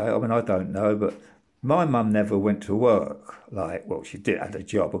mum say, I mean, I don't know, but my mum never went to work. She did have a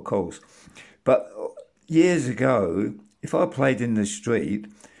job, of course, but years ago, if I played in the street,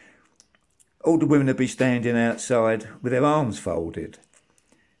 all the women would be standing outside with their arms folded.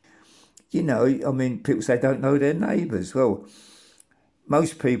 You know, I mean, people say they don't know their neighbours. Well,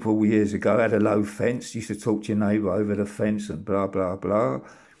 most people years ago had a low fence, used to talk to your neighbour over the fence and blah, blah, blah.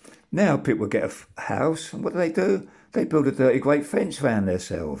 Now people get a house, and what do? They build a dirty great fence around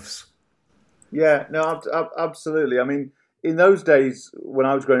themselves. Yeah, no, absolutely. I mean, in those days, when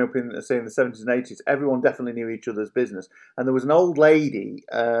I was growing up in the 70s and 80s, everyone definitely knew each other's business. And there was an old lady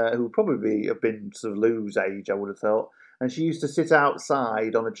who would probably have been sort of Lou's age, I would have thought, and she used to sit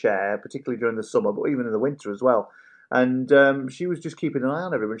outside on a chair, particularly during the summer, but even in the winter as well. And she was just keeping an eye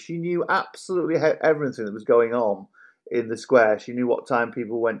on everyone. She knew absolutely everything that was going on in the square. She knew what time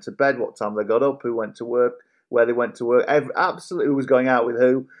people went to bed, what time they got up, who went to work, where they went to work, absolutely who was going out with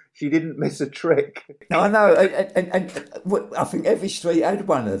who. She didn't miss a trick. No, I know, and I think every street had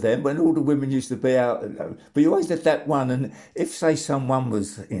one of them when all the women used to be out. But you always had that one, and if, say, someone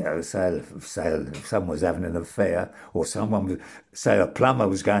was, say someone was having an affair, or someone was, say, a plumber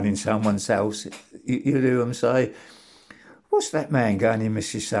was going in someone's house, you hear them say, "What's that man going in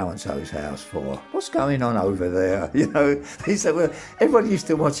Mrs. So-and-so's house for? What's going on over there?" You know, they said, well, everybody used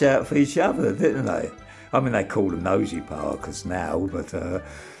to watch out for each other, didn't they? I mean, they call them nosy parkers now, but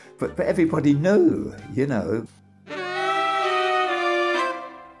everybody knew, you know.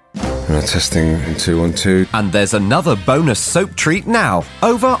 Testing in 2 1 2. And there's another bonus soap treat now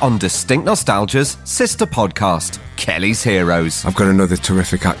over on Distinct Nostalgia's sister podcast, Kelly's Heroes. I've got another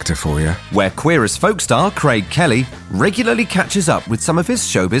terrific actor for you. Where Queer as Folk star Craig Kelly regularly catches up with some of his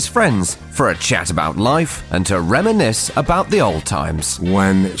showbiz friends for a chat about life and to reminisce about the old times.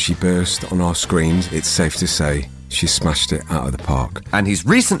 When she burst on our screens, it's safe to say she smashed it out of the park. And he's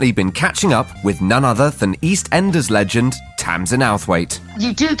recently been catching up with none other than EastEnders legend Tamsin Outhwaite.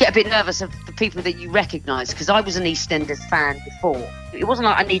 You do get a bit nervous of the people that you recognise, because I was an EastEnders fan before. It wasn't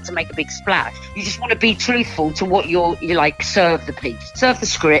like I need to make a big splash. You just want to be truthful to what you like, serve the piece, serve the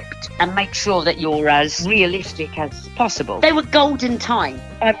script, and make sure that you're as realistic as possible. They were golden time.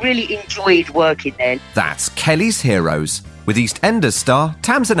 I really enjoyed working there. That's Kelly's Heroes, with EastEnders star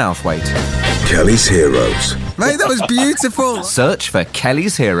Tamsin Outhwaite. Kelly's Heroes. Mate, that was beautiful. Search for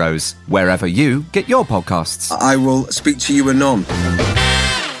Kelly's Heroes wherever you get your podcasts. I will speak to you anon.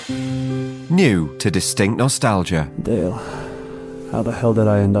 New to Distinct Nostalgia. Dale, how the hell did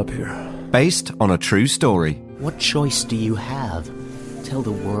I end up here? Based on a true story. What choice do you have? Tell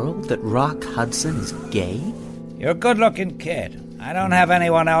the world that Rock Hudson is gay? You're a good-looking kid. I don't have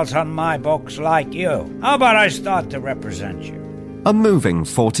anyone else on my books like you. How about I start to represent you? A moving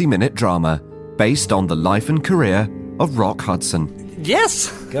 40-minute drama based on the life and career of Rock Hudson.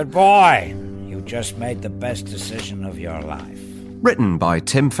 Yes! Good boy. You just made the best decision of your life. Written by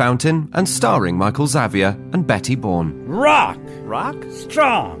Tim Fountain and starring Michael Xavier and Betty Bourne. Rock! Rock?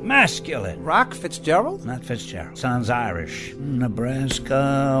 Strong, masculine. Rock Fitzgerald? Not Fitzgerald. Sounds Irish.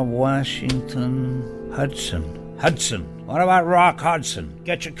 Nebraska, Washington, Hudson. Hudson. What about Rock Hudson?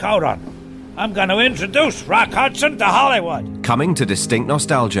 Get your coat on. I'm going to introduce Rock Hudson to Hollywood. Coming to Distinct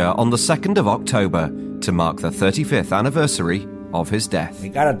Nostalgia on the 2nd of October to mark the 35th anniversary of his death. We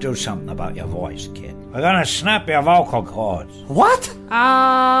got to do something about your voice, kid. We're going to snap your vocal cords. What?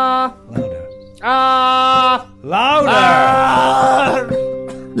 Louder. Louder!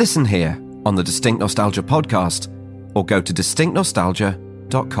 Listen here on the Distinct Nostalgia podcast or go to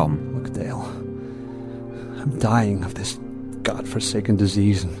distinctnostalgia.com. Look, Dale, I'm dying of this godforsaken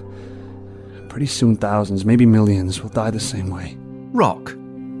disease, and pretty soon thousands, maybe millions, will die the same way. Rock,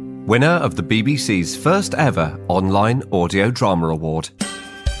 winner of the BBC's first ever online audio drama award.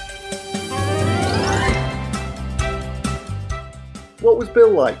 What was Bill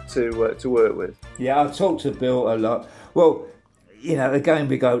like to work with? Yeah, I've talked to Bill a lot. Well, you know, again,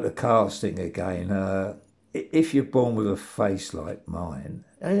 we go to casting again. If you're born with a face like mine,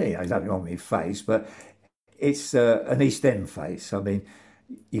 you know, nothing wrong with your face, but it's an East End face. I mean,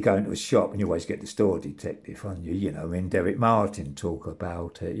 you go into a shop and you always get the store detective on you. You know, I mean, Derek Martin talk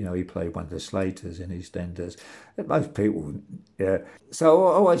about it. You know, he played one of the Slaters in EastEnders. Most people, yeah. So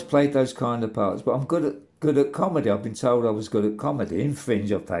I always played those kind of parts. But I'm good at comedy. I've been told I was good at comedy. In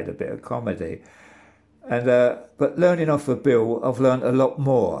Fringe, I've played a bit of comedy. And but learning off of Bill, I've learned a lot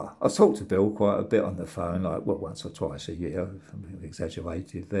more. I talk to Bill quite a bit on the phone, like once or twice a year. I'm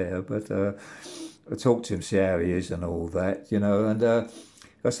exaggerated there, but I talk to him, see how he is and all that, you know. And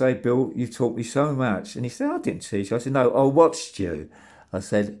I say, Bill, you taught me so much. And he said, I didn't teach you. I said, no, I watched you. I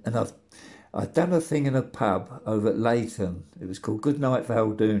said, and I'd done a thing in a pub over at Leighton. It was called Goodnight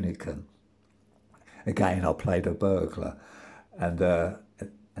Val Doonican. Again, I played a burglar. And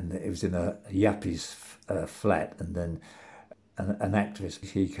it was in a yuppie's flat. And then an actress,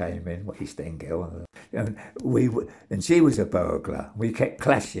 she came in, East End girl. And she was a burglar. We kept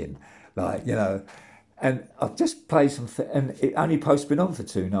clashing, like, you know. And I've just played and it only been on for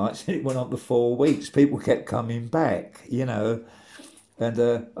 2 nights, and it went on for 4 weeks. People kept coming back, you know. And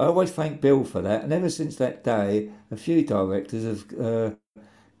I always thank Bill for that. And ever since that day, a few directors have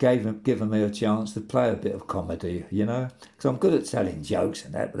given me a chance to play a bit of comedy, you know. Because I'm good at telling jokes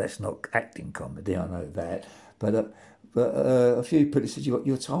and that, but that's not acting comedy, I know that. But a few people said, you got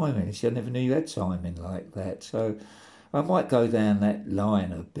your timing. He said, I never knew you had timing like that. So I might go down that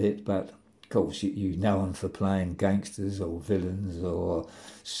line a bit, but... Of course, you know them for playing gangsters or villains or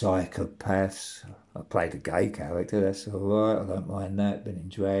psychopaths. I played a gay character, that's all right. I don't mind that, been in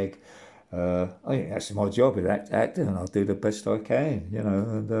drag. I think that's my job is acting, and I'll do the best I can, you know.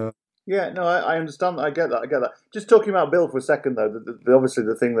 And yeah, no, I understand that. I get that. Just talking about Bill for a second, though, obviously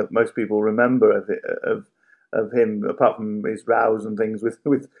the thing that most people remember of him, apart from his rows and things with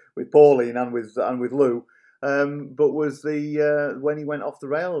Pauline and with Lou, but was the when he went off the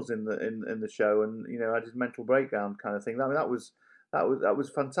rails in the show and, you know, had his mental breakdown kind of thing. I mean, that was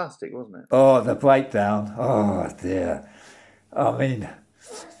fantastic, wasn't it? Oh, the breakdown! Oh dear! I mean,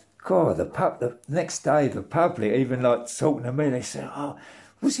 God, the next day the public even like talking to me. They said, "Oh,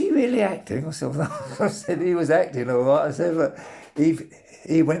 was he really acting?" I said, "He was acting all right." I said, "But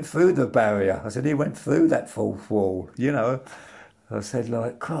he went through the barrier." I said, "He went through that fourth wall," you know. I said,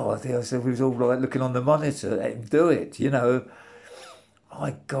 like, God, I said, we was all like looking on the monitor, let him do it, you know.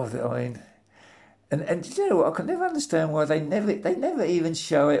 My God, I mean, and you know what, I can never understand why they never even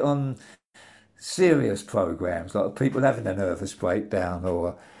show it on serious programmes, like people having a nervous breakdown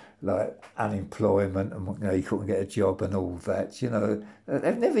or like unemployment and, you know, you couldn't get a job and all that, you know.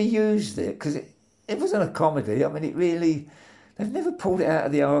 They've never used it because it wasn't a comedy. I mean, they've never pulled it out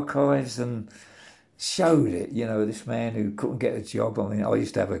of the archives and showed it, you know, this man who couldn't get a job. I mean, I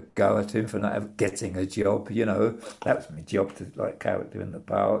used to have a go at him for not getting a job, you know. That was my job, to like character in the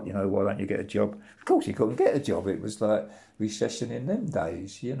part, you know, why don't you get a job? Of course he couldn't get a job. It was like recession in them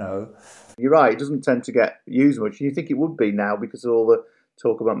days, you know. You're right, it doesn't tend to get used much. You think it would be now because of all the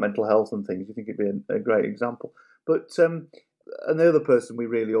talk about mental health and things. You think it'd be a great example. But another person we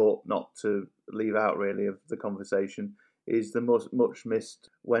really ought not to leave out, really, of the conversation is the much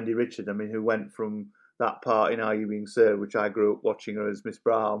missed Wendy Richard. I mean, who went from that part in Are You Being Served, which I grew up watching her as Miss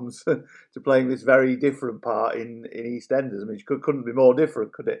Brahms, to playing this very different part in EastEnders. I mean, she couldn't be more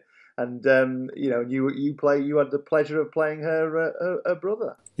different, could it? And you know, you had the pleasure of playing her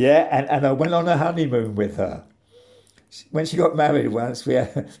brother. Yeah, and I went on a honeymoon with her. When she got married once, she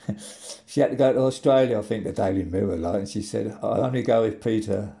had to go to Australia, I think, the Daily Mirror, like, and she said, I'll only go if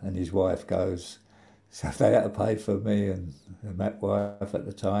Peter and his wife goes. So they had to pay for me and my wife at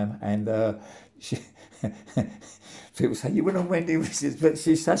the time. And people say, you wouldn't Wendy Richards, but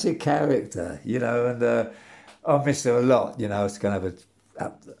she's such a character, you know, and I miss her a lot, you know. I was going to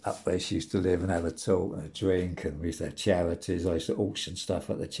have up where she used to live and have a talk and a drink, and we used to have charities. I used to auction stuff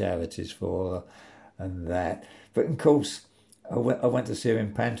at the charities for her and that. But of course, I went to see her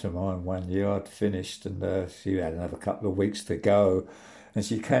in pantomime one year. I'd finished, and she had another couple of weeks to go. And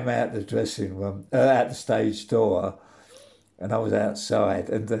she came out the dressing room, out the stage door, and I was outside.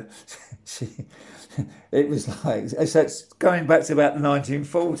 And it was like, it's going back to about the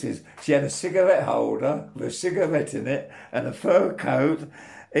 1940s. She had a cigarette holder with a cigarette in it and a fur coat.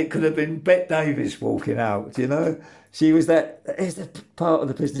 It could have been Bette Davis walking out, you know. She was that. It's the part of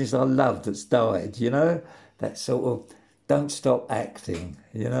the business I loved that's died, you know. That sort of don't stop acting,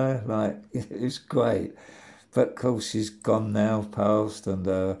 you know. Like, it was great. But of course, she's gone now, passed, and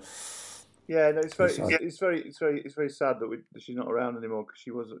yeah, no, it's very sad that she's not around anymore, because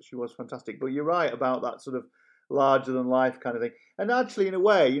she was fantastic. But you're right about that sort of larger than life kind of thing. And actually, in a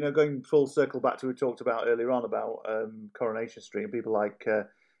way, you know, going full circle back to what we talked about earlier on about Coronation Street and people like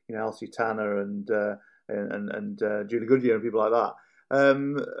you know, Elsie Tanner and Julie Goodyear and people like that.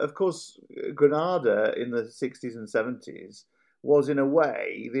 Of course, Granada in the 60s and 70s was in a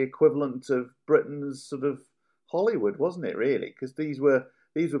way the equivalent of Britain's sort of Hollywood, wasn't it, really? Because these were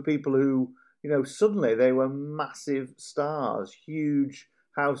people who, you know, suddenly they were massive stars, huge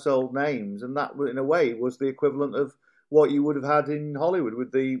household names, and that, in a way, was the equivalent of what you would have had in Hollywood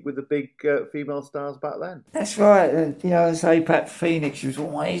with the big female stars back then. That's right. You know, say Pat Phoenix, she was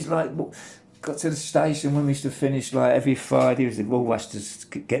always like, got to the station when we used to finish, like every Friday, we would always just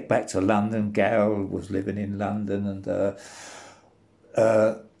get back to London. Gail was living in London, and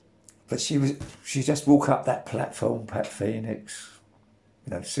but she just walk up that platform, Pat Phoenix,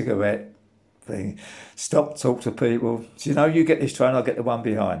 you know, cigarette thing, stop, talk to people. You know, you get this train, I'll get the one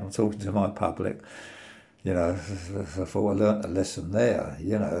behind. I'm talking to my public. You know, I thought I learnt a lesson there,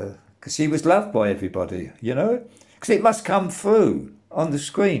 you know, because she was loved by everybody, you know, because it must come through on the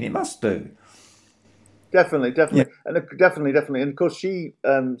screen, it must do. Definitely, Yeah. and definitely. And of course, she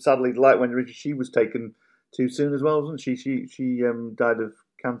sadly, like Wendy Richards, she was taken too soon as well, wasn't she? She died of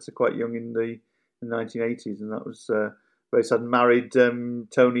cancer quite young in the 1980s, and that was very sad. Married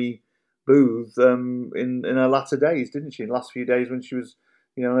Tony Booth in her latter days, didn't she? In the last few days when she was,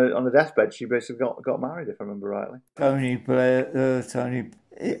 you know, on the deathbed, she basically got married, if I remember rightly. Tony Blair,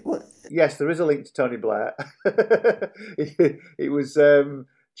 Yes, there is a link to Tony Blair. It was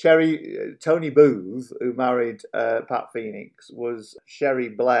Tony Booth, who married Pat Phoenix, was Sherry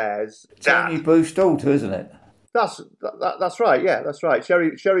Blair's dad. Tony Booth's daughter, isn't it? That's right. Yeah, that's right.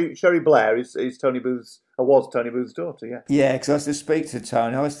 Sherry Blair is Tony Booth's, or was Tony Booth's daughter. Yeah. Yeah, because I used to speak to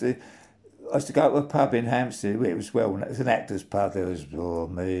Tony. I used to go to a pub in Hampstead. It was an actors' pub. There was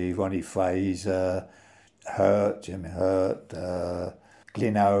me, Ronnie Fraser, Jimmy Hurt,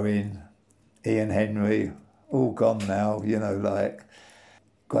 Glyn Owen, Ian Henry, all gone now. You know, like,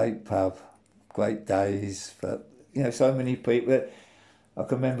 great pub, great days. But you know, so many people. I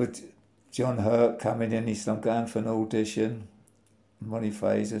can remember John Hurt coming in. He said, "I'm going for an audition." And Ronnie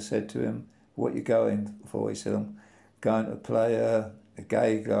Fraser said to him, "What are you going for?" He said, "I'm going to play a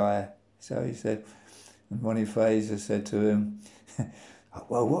gay guy." So he said, and Ronnie Fraser said to him,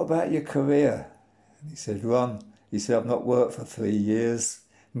 "Well, what about your career?" And he said, "Ron," he said, "I've not worked for 3 years."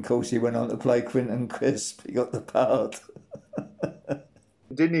 And of course, he went on to play Quentin Crisp. He got the part.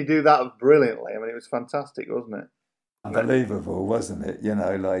 Didn't he do that brilliantly? I mean, it was fantastic, wasn't it? Unbelievable, wasn't it? You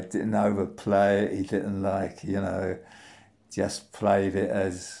know, like, didn't overplay it. He didn't, like, you know, just played it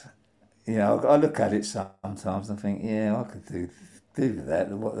as, you know, I look at it sometimes and think, yeah, I could do that,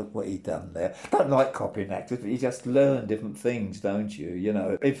 what he done there. I don't like copying actors, but you just learn different things, don't you? You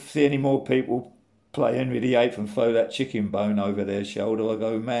know, if you see any more people play Henry VIII and throw that chicken bone over their shoulder, I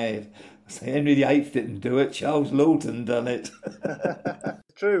go mad. I say, Henry VIII didn't do it, Charles Lawton done it.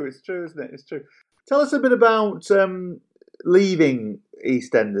 It's true, isn't it? It's true. Tell us a bit about leaving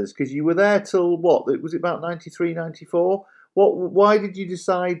EastEnders, because you were there till what? Was it about 93, 94? Why did you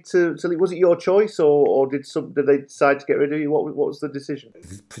decide to leave? Was it your choice, or did they decide to get rid of you? What was the decision?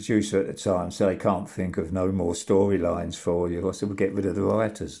 The producer at the time said, "I can't think of no more storylines for you." I said, "We'll get rid of the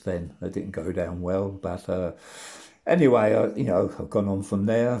writers then." They didn't go down well, but anyway, I've gone on from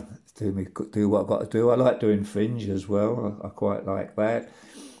there. Do what I've got to do. I like doing Fringe as well. I quite like that.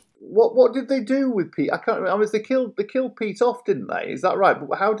 What did they do with Pete? I can't remember. I mean, they killed Pete off, didn't they? Is that right?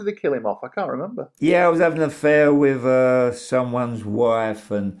 But how did they kill him off? I can't remember. Yeah, I was having an affair with someone's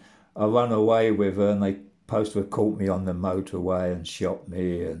wife, and I ran away with her, and they supposed to have caught me on the motorway and shot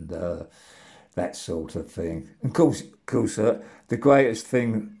me, and that sort of thing. And of course, the greatest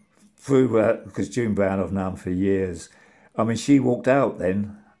thing through, because June Brown I've known for years, I mean, she walked out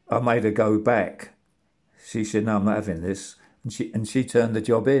then. I made her go back. She said, no, I'm not having this. And she turned the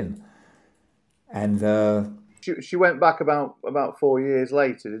job in. And she went back about 4 years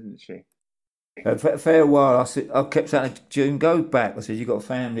later, didn't she? A fair while. I kept saying, June, go back. I said, you've got a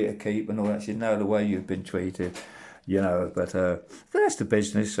family to keep and all that. She said, no, the way you've been treated, but that's the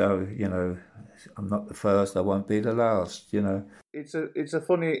business. So, I'm not the first. I won't be the last, It's a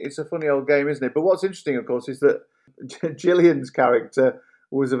funny old game, isn't it? But what's interesting, of course, is that Gillian's character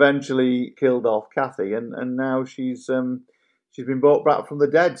was eventually killed off, Kathy, and now she's been brought back from the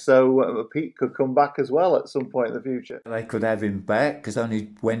dead. So Pete could come back as well at some point in the future. They could have him back because only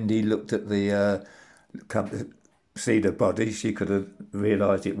Wendy looked at come to see the body. She could have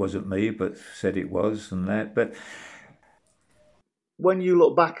realised it wasn't me, but said it was and that. But when you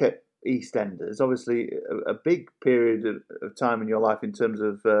look back at EastEnders, obviously a big period of time in your life in terms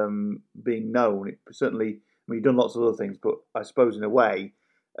of being known. It certainly, you've done lots of other things, but I suppose in a way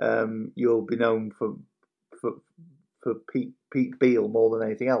you'll be known for Pete Beale more than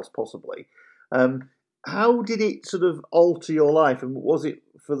anything else, possibly. How did it sort of alter your life, and was it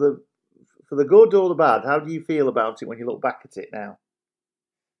for the good or the bad? How do you feel about it when you look back at it now?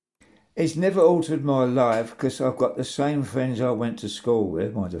 It's never altered my life because I've got the same friends I went to school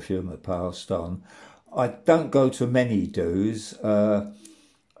with. Mind a few of them have passed on. I don't go to many do's. I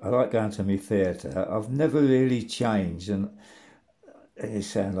like going to my theatre. I've never really changed, and it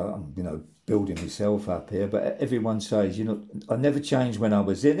sounds like I'm, building myself up here, but everyone says, I never changed when I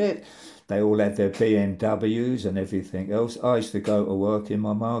was in it. They all had their BMWs and everything else. I used to go to work in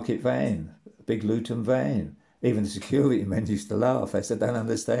my market van, a big Luton van. Even the security men used to laugh. They said, I don't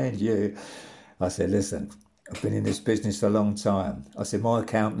understand you. I said, listen, I've been in this business a long time. I said, my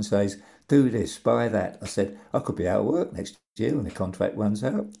accountant says, do this, buy that. I said, I could be out of work next year when the contract runs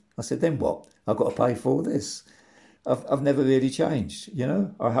out. I said, then what? I've got to pay for this. I've never really changed,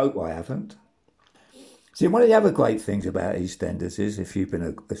 I hope I haven't. See, one of the other great things about EastEnders is, if you've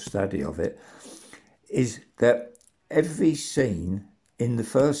been a study of it, is that every scene, in the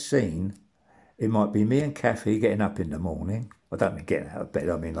first scene, it might be me and Kathy getting up in the morning. I don't mean getting out of bed,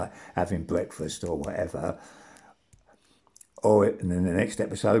 I mean like having breakfast or whatever. And then the next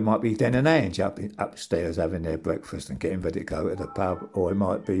episode might be Den and Ange upstairs having their breakfast and getting ready to go to the pub. Or it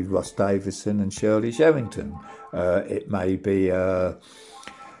might be Ross Davison and Shirley Sherrington. It may be in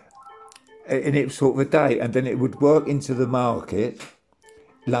it sort of a day. And then it would work into the market.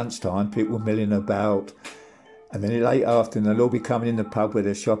 Lunchtime, people milling about. And then in late afternoon, they'll all be coming in the pub with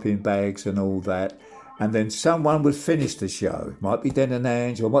their shopping bags and all that. And then someone would finish the show. Might be Den and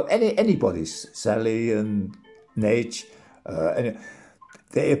Ange, or anybody's, Sally and Nedge. And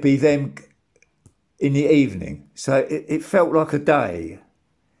it'd be them in the evening. So it felt like a day.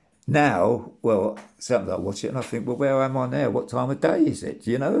 Now, well, sometimes I watch it and I think, well, where am I now? What time of day is it?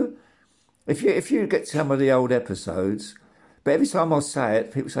 If you get some of the old episodes... But every time I say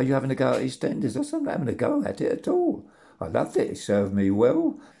it, people say, you're having a go at EastEnders. I said, I'm not having a go at it at all. I loved it. It served me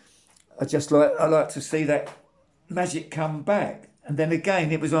well. I like to see that magic come back. And then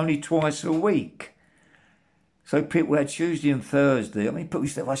again, it was only twice a week. So people had Tuesday and Thursday. I mean, people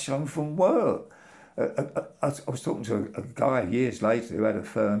used to rush home from work. I was talking to a guy years later who had a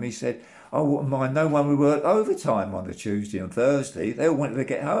firm. He said, I wouldn't mind no one would work overtime on the Tuesday and Thursday. They all wanted to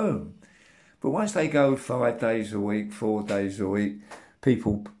get home. But once they go 5 days a week, 4 days a week,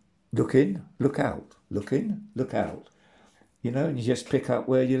 people look in, look out, look in, look out. And you just pick up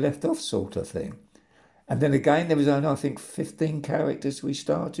where you left off, sort of thing. And then again, there was only, I think, 15 characters we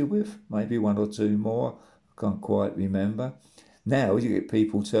started with, maybe 1 or 2 more. I can't quite remember. Now you get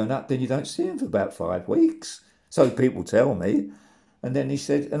people turn up, then you don't see them for about 5 weeks. So people tell me. And then he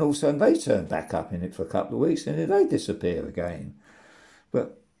said, and all of a sudden they turn back up in it for a couple of weeks, and then they disappear again.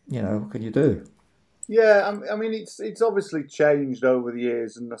 But what can you do? Yeah, I mean, it's obviously changed over the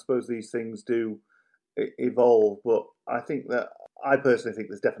years, and I suppose these things do evolve. But I personally think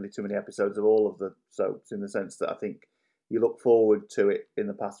there's definitely too many episodes of all of the soaps, in the sense that I think you look forward to it in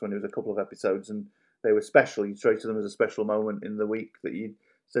the past when it was a couple of episodes and they were special. You treated them as a special moment in the week that you'd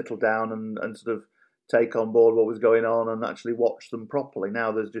settle down and sort of take on board what was going on and actually watch them properly.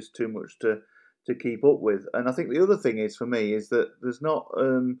 Now there's just too much to keep up with. And I think the other thing is, for me, is that there's not,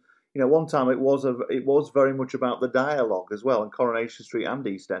 one time it was very much about the dialogue as well, in Coronation Street and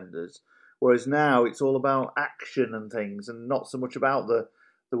EastEnders, whereas now it's all about action and things, and not so much about the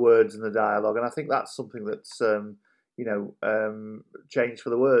words and the dialogue. And I think that's something that's, changed for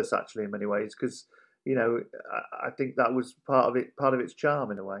the worse, actually, in many ways, because you know, I think that was part of its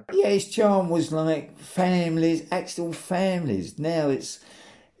charm in a way. Yeah, its charm was like families, actual families. Now it's,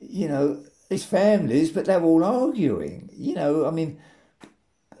 you know, it's families, but they're all arguing. You know, I mean,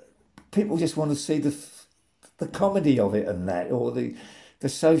 people just want to see the comedy of it and that, or the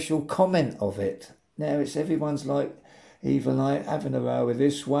social comment of it. Now it's everyone's like either like having a row with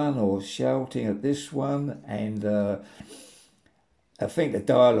this one or shouting at this one, and I think the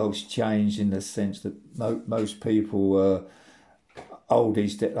dialogue's changed in the sense that most people,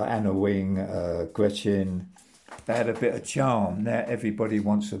 oldies like Anna Wing, Gretchen, they had a bit of charm. Now everybody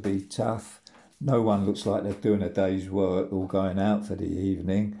wants to be tough. No one looks like they're doing a day's work or going out for the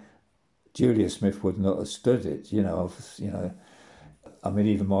evening. Julia Smith would not have stood it, you know. I mean,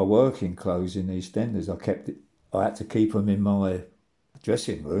 even my working clothes in EastEnders, I had to keep them in my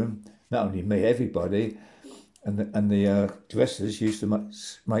dressing room. Not only me, everybody, and the dressers used to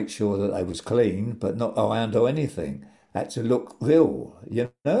make sure that they was clean, but not ironed or anything. Had to look real,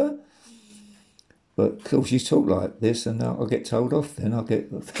 you know. But of course, you talk like this, and I'll get told off. Then I'll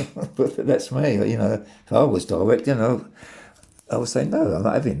get. But that's me, you know. If I was direct, you know, I would say no. I'm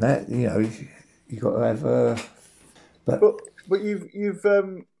not having that. You know, you got to have. But you've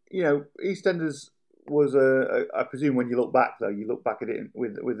you know, EastEnders was I presume when you look back though, you look back at it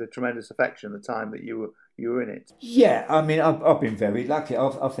with a tremendous affection. The time that you were in it. Yeah, I mean, I've been very lucky.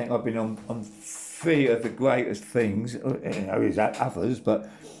 I think I've been on three of the greatest things. You know, there's others, but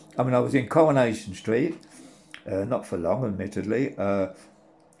I mean, I was in Coronation Street, not for long, admittedly.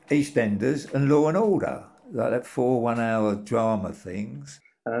 EastEnders and Law and Order, like that 4 1-hour drama things.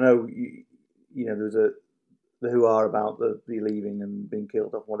 And I know you know there's the hoo-ha about the leaving and being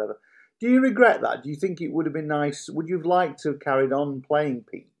killed off, whatever. Do you regret that? Do you think it would have been nice? Would you have liked to have carried on playing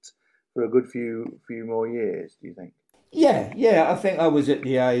Pete for a good few more years, do you think? Yeah. I think I was at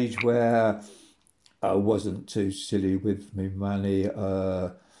the age where I wasn't too silly with my money.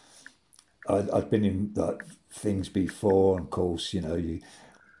 I'd been in like things before, and of course, you know,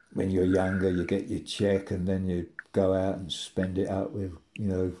 when you're younger, you get your cheque and then you go out and spend it out with, you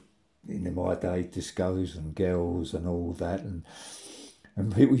know, in my day, discos and girls and all that. And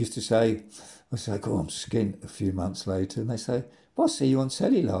people used to say, I say, oh, I'm skint a few months later. And they say, well, I see you on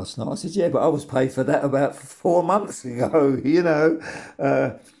telly last night. I said, yeah, but I was paid for that about 4 months ago, you know.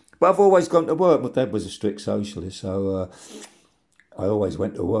 But I've always gone to work. My dad was a strict socialist, so I always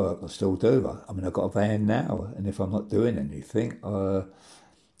went to work. I still do. I mean, I've got a van now, and if I'm not doing anything, I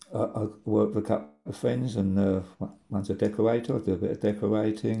work with a couple of friends, and one's a decorator. I do a bit of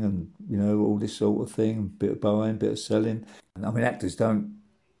decorating and, you know, all this sort of thing, a bit of buying, a bit of selling. And I mean, actors don't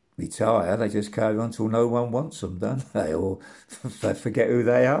retire, they just carry on till no one wants them, don't they? Or they forget who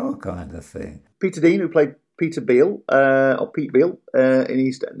they are, kind of thing. Peter Dean, who played Peter Beale, or Pete Beale, in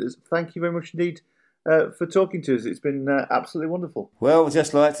EastEnders, thank you very much indeed for talking to us. It's been absolutely wonderful. Well, I'd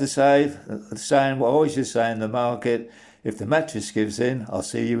just like to say, saying what I always just say in the market, if the mattress gives in, I'll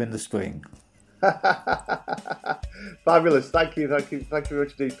see you in the spring. Fabulous. Thank you very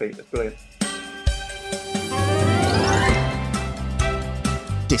much indeed, Pete. That's brilliant.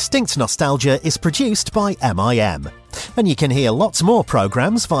 Distinct Nostalgia is produced by MIM, and you can hear lots more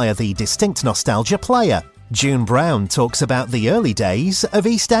programmes via the Distinct Nostalgia player. June Brown talks about the early days of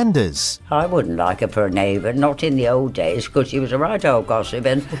EastEnders. I wouldn't like her for a neighbour, not in the old days, because she was a right old gossip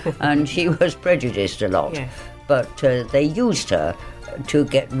and she was prejudiced a lot. Yeah. But they used her to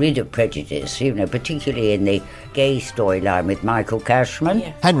get rid of prejudice, you know, particularly in the gay storyline with Michael Cashman.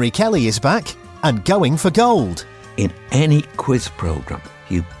 Yeah. Henry Kelly is back and going for gold. In any quiz programme,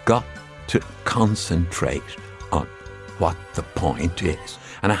 you've got to concentrate on what the point is.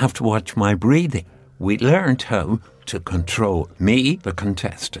 And I have to watch my breathing. We learned how to control me, the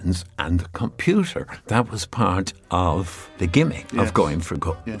contestants, and the computer. That was part of the gimmick of going for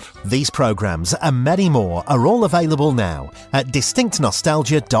gold. Yes. These programmes and many more are all available now at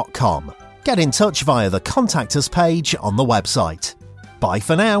distinctnostalgia.com. Get in touch via the Contact Us page on the website. Bye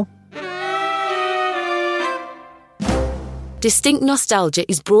for now. Distinct Nostalgia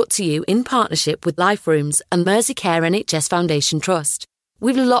is brought to you in partnership with Life Rooms and Merseycare NHS Foundation Trust.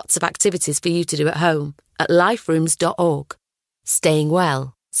 We've lots of activities for you to do at home at liferooms.org. Staying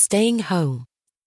well, staying home.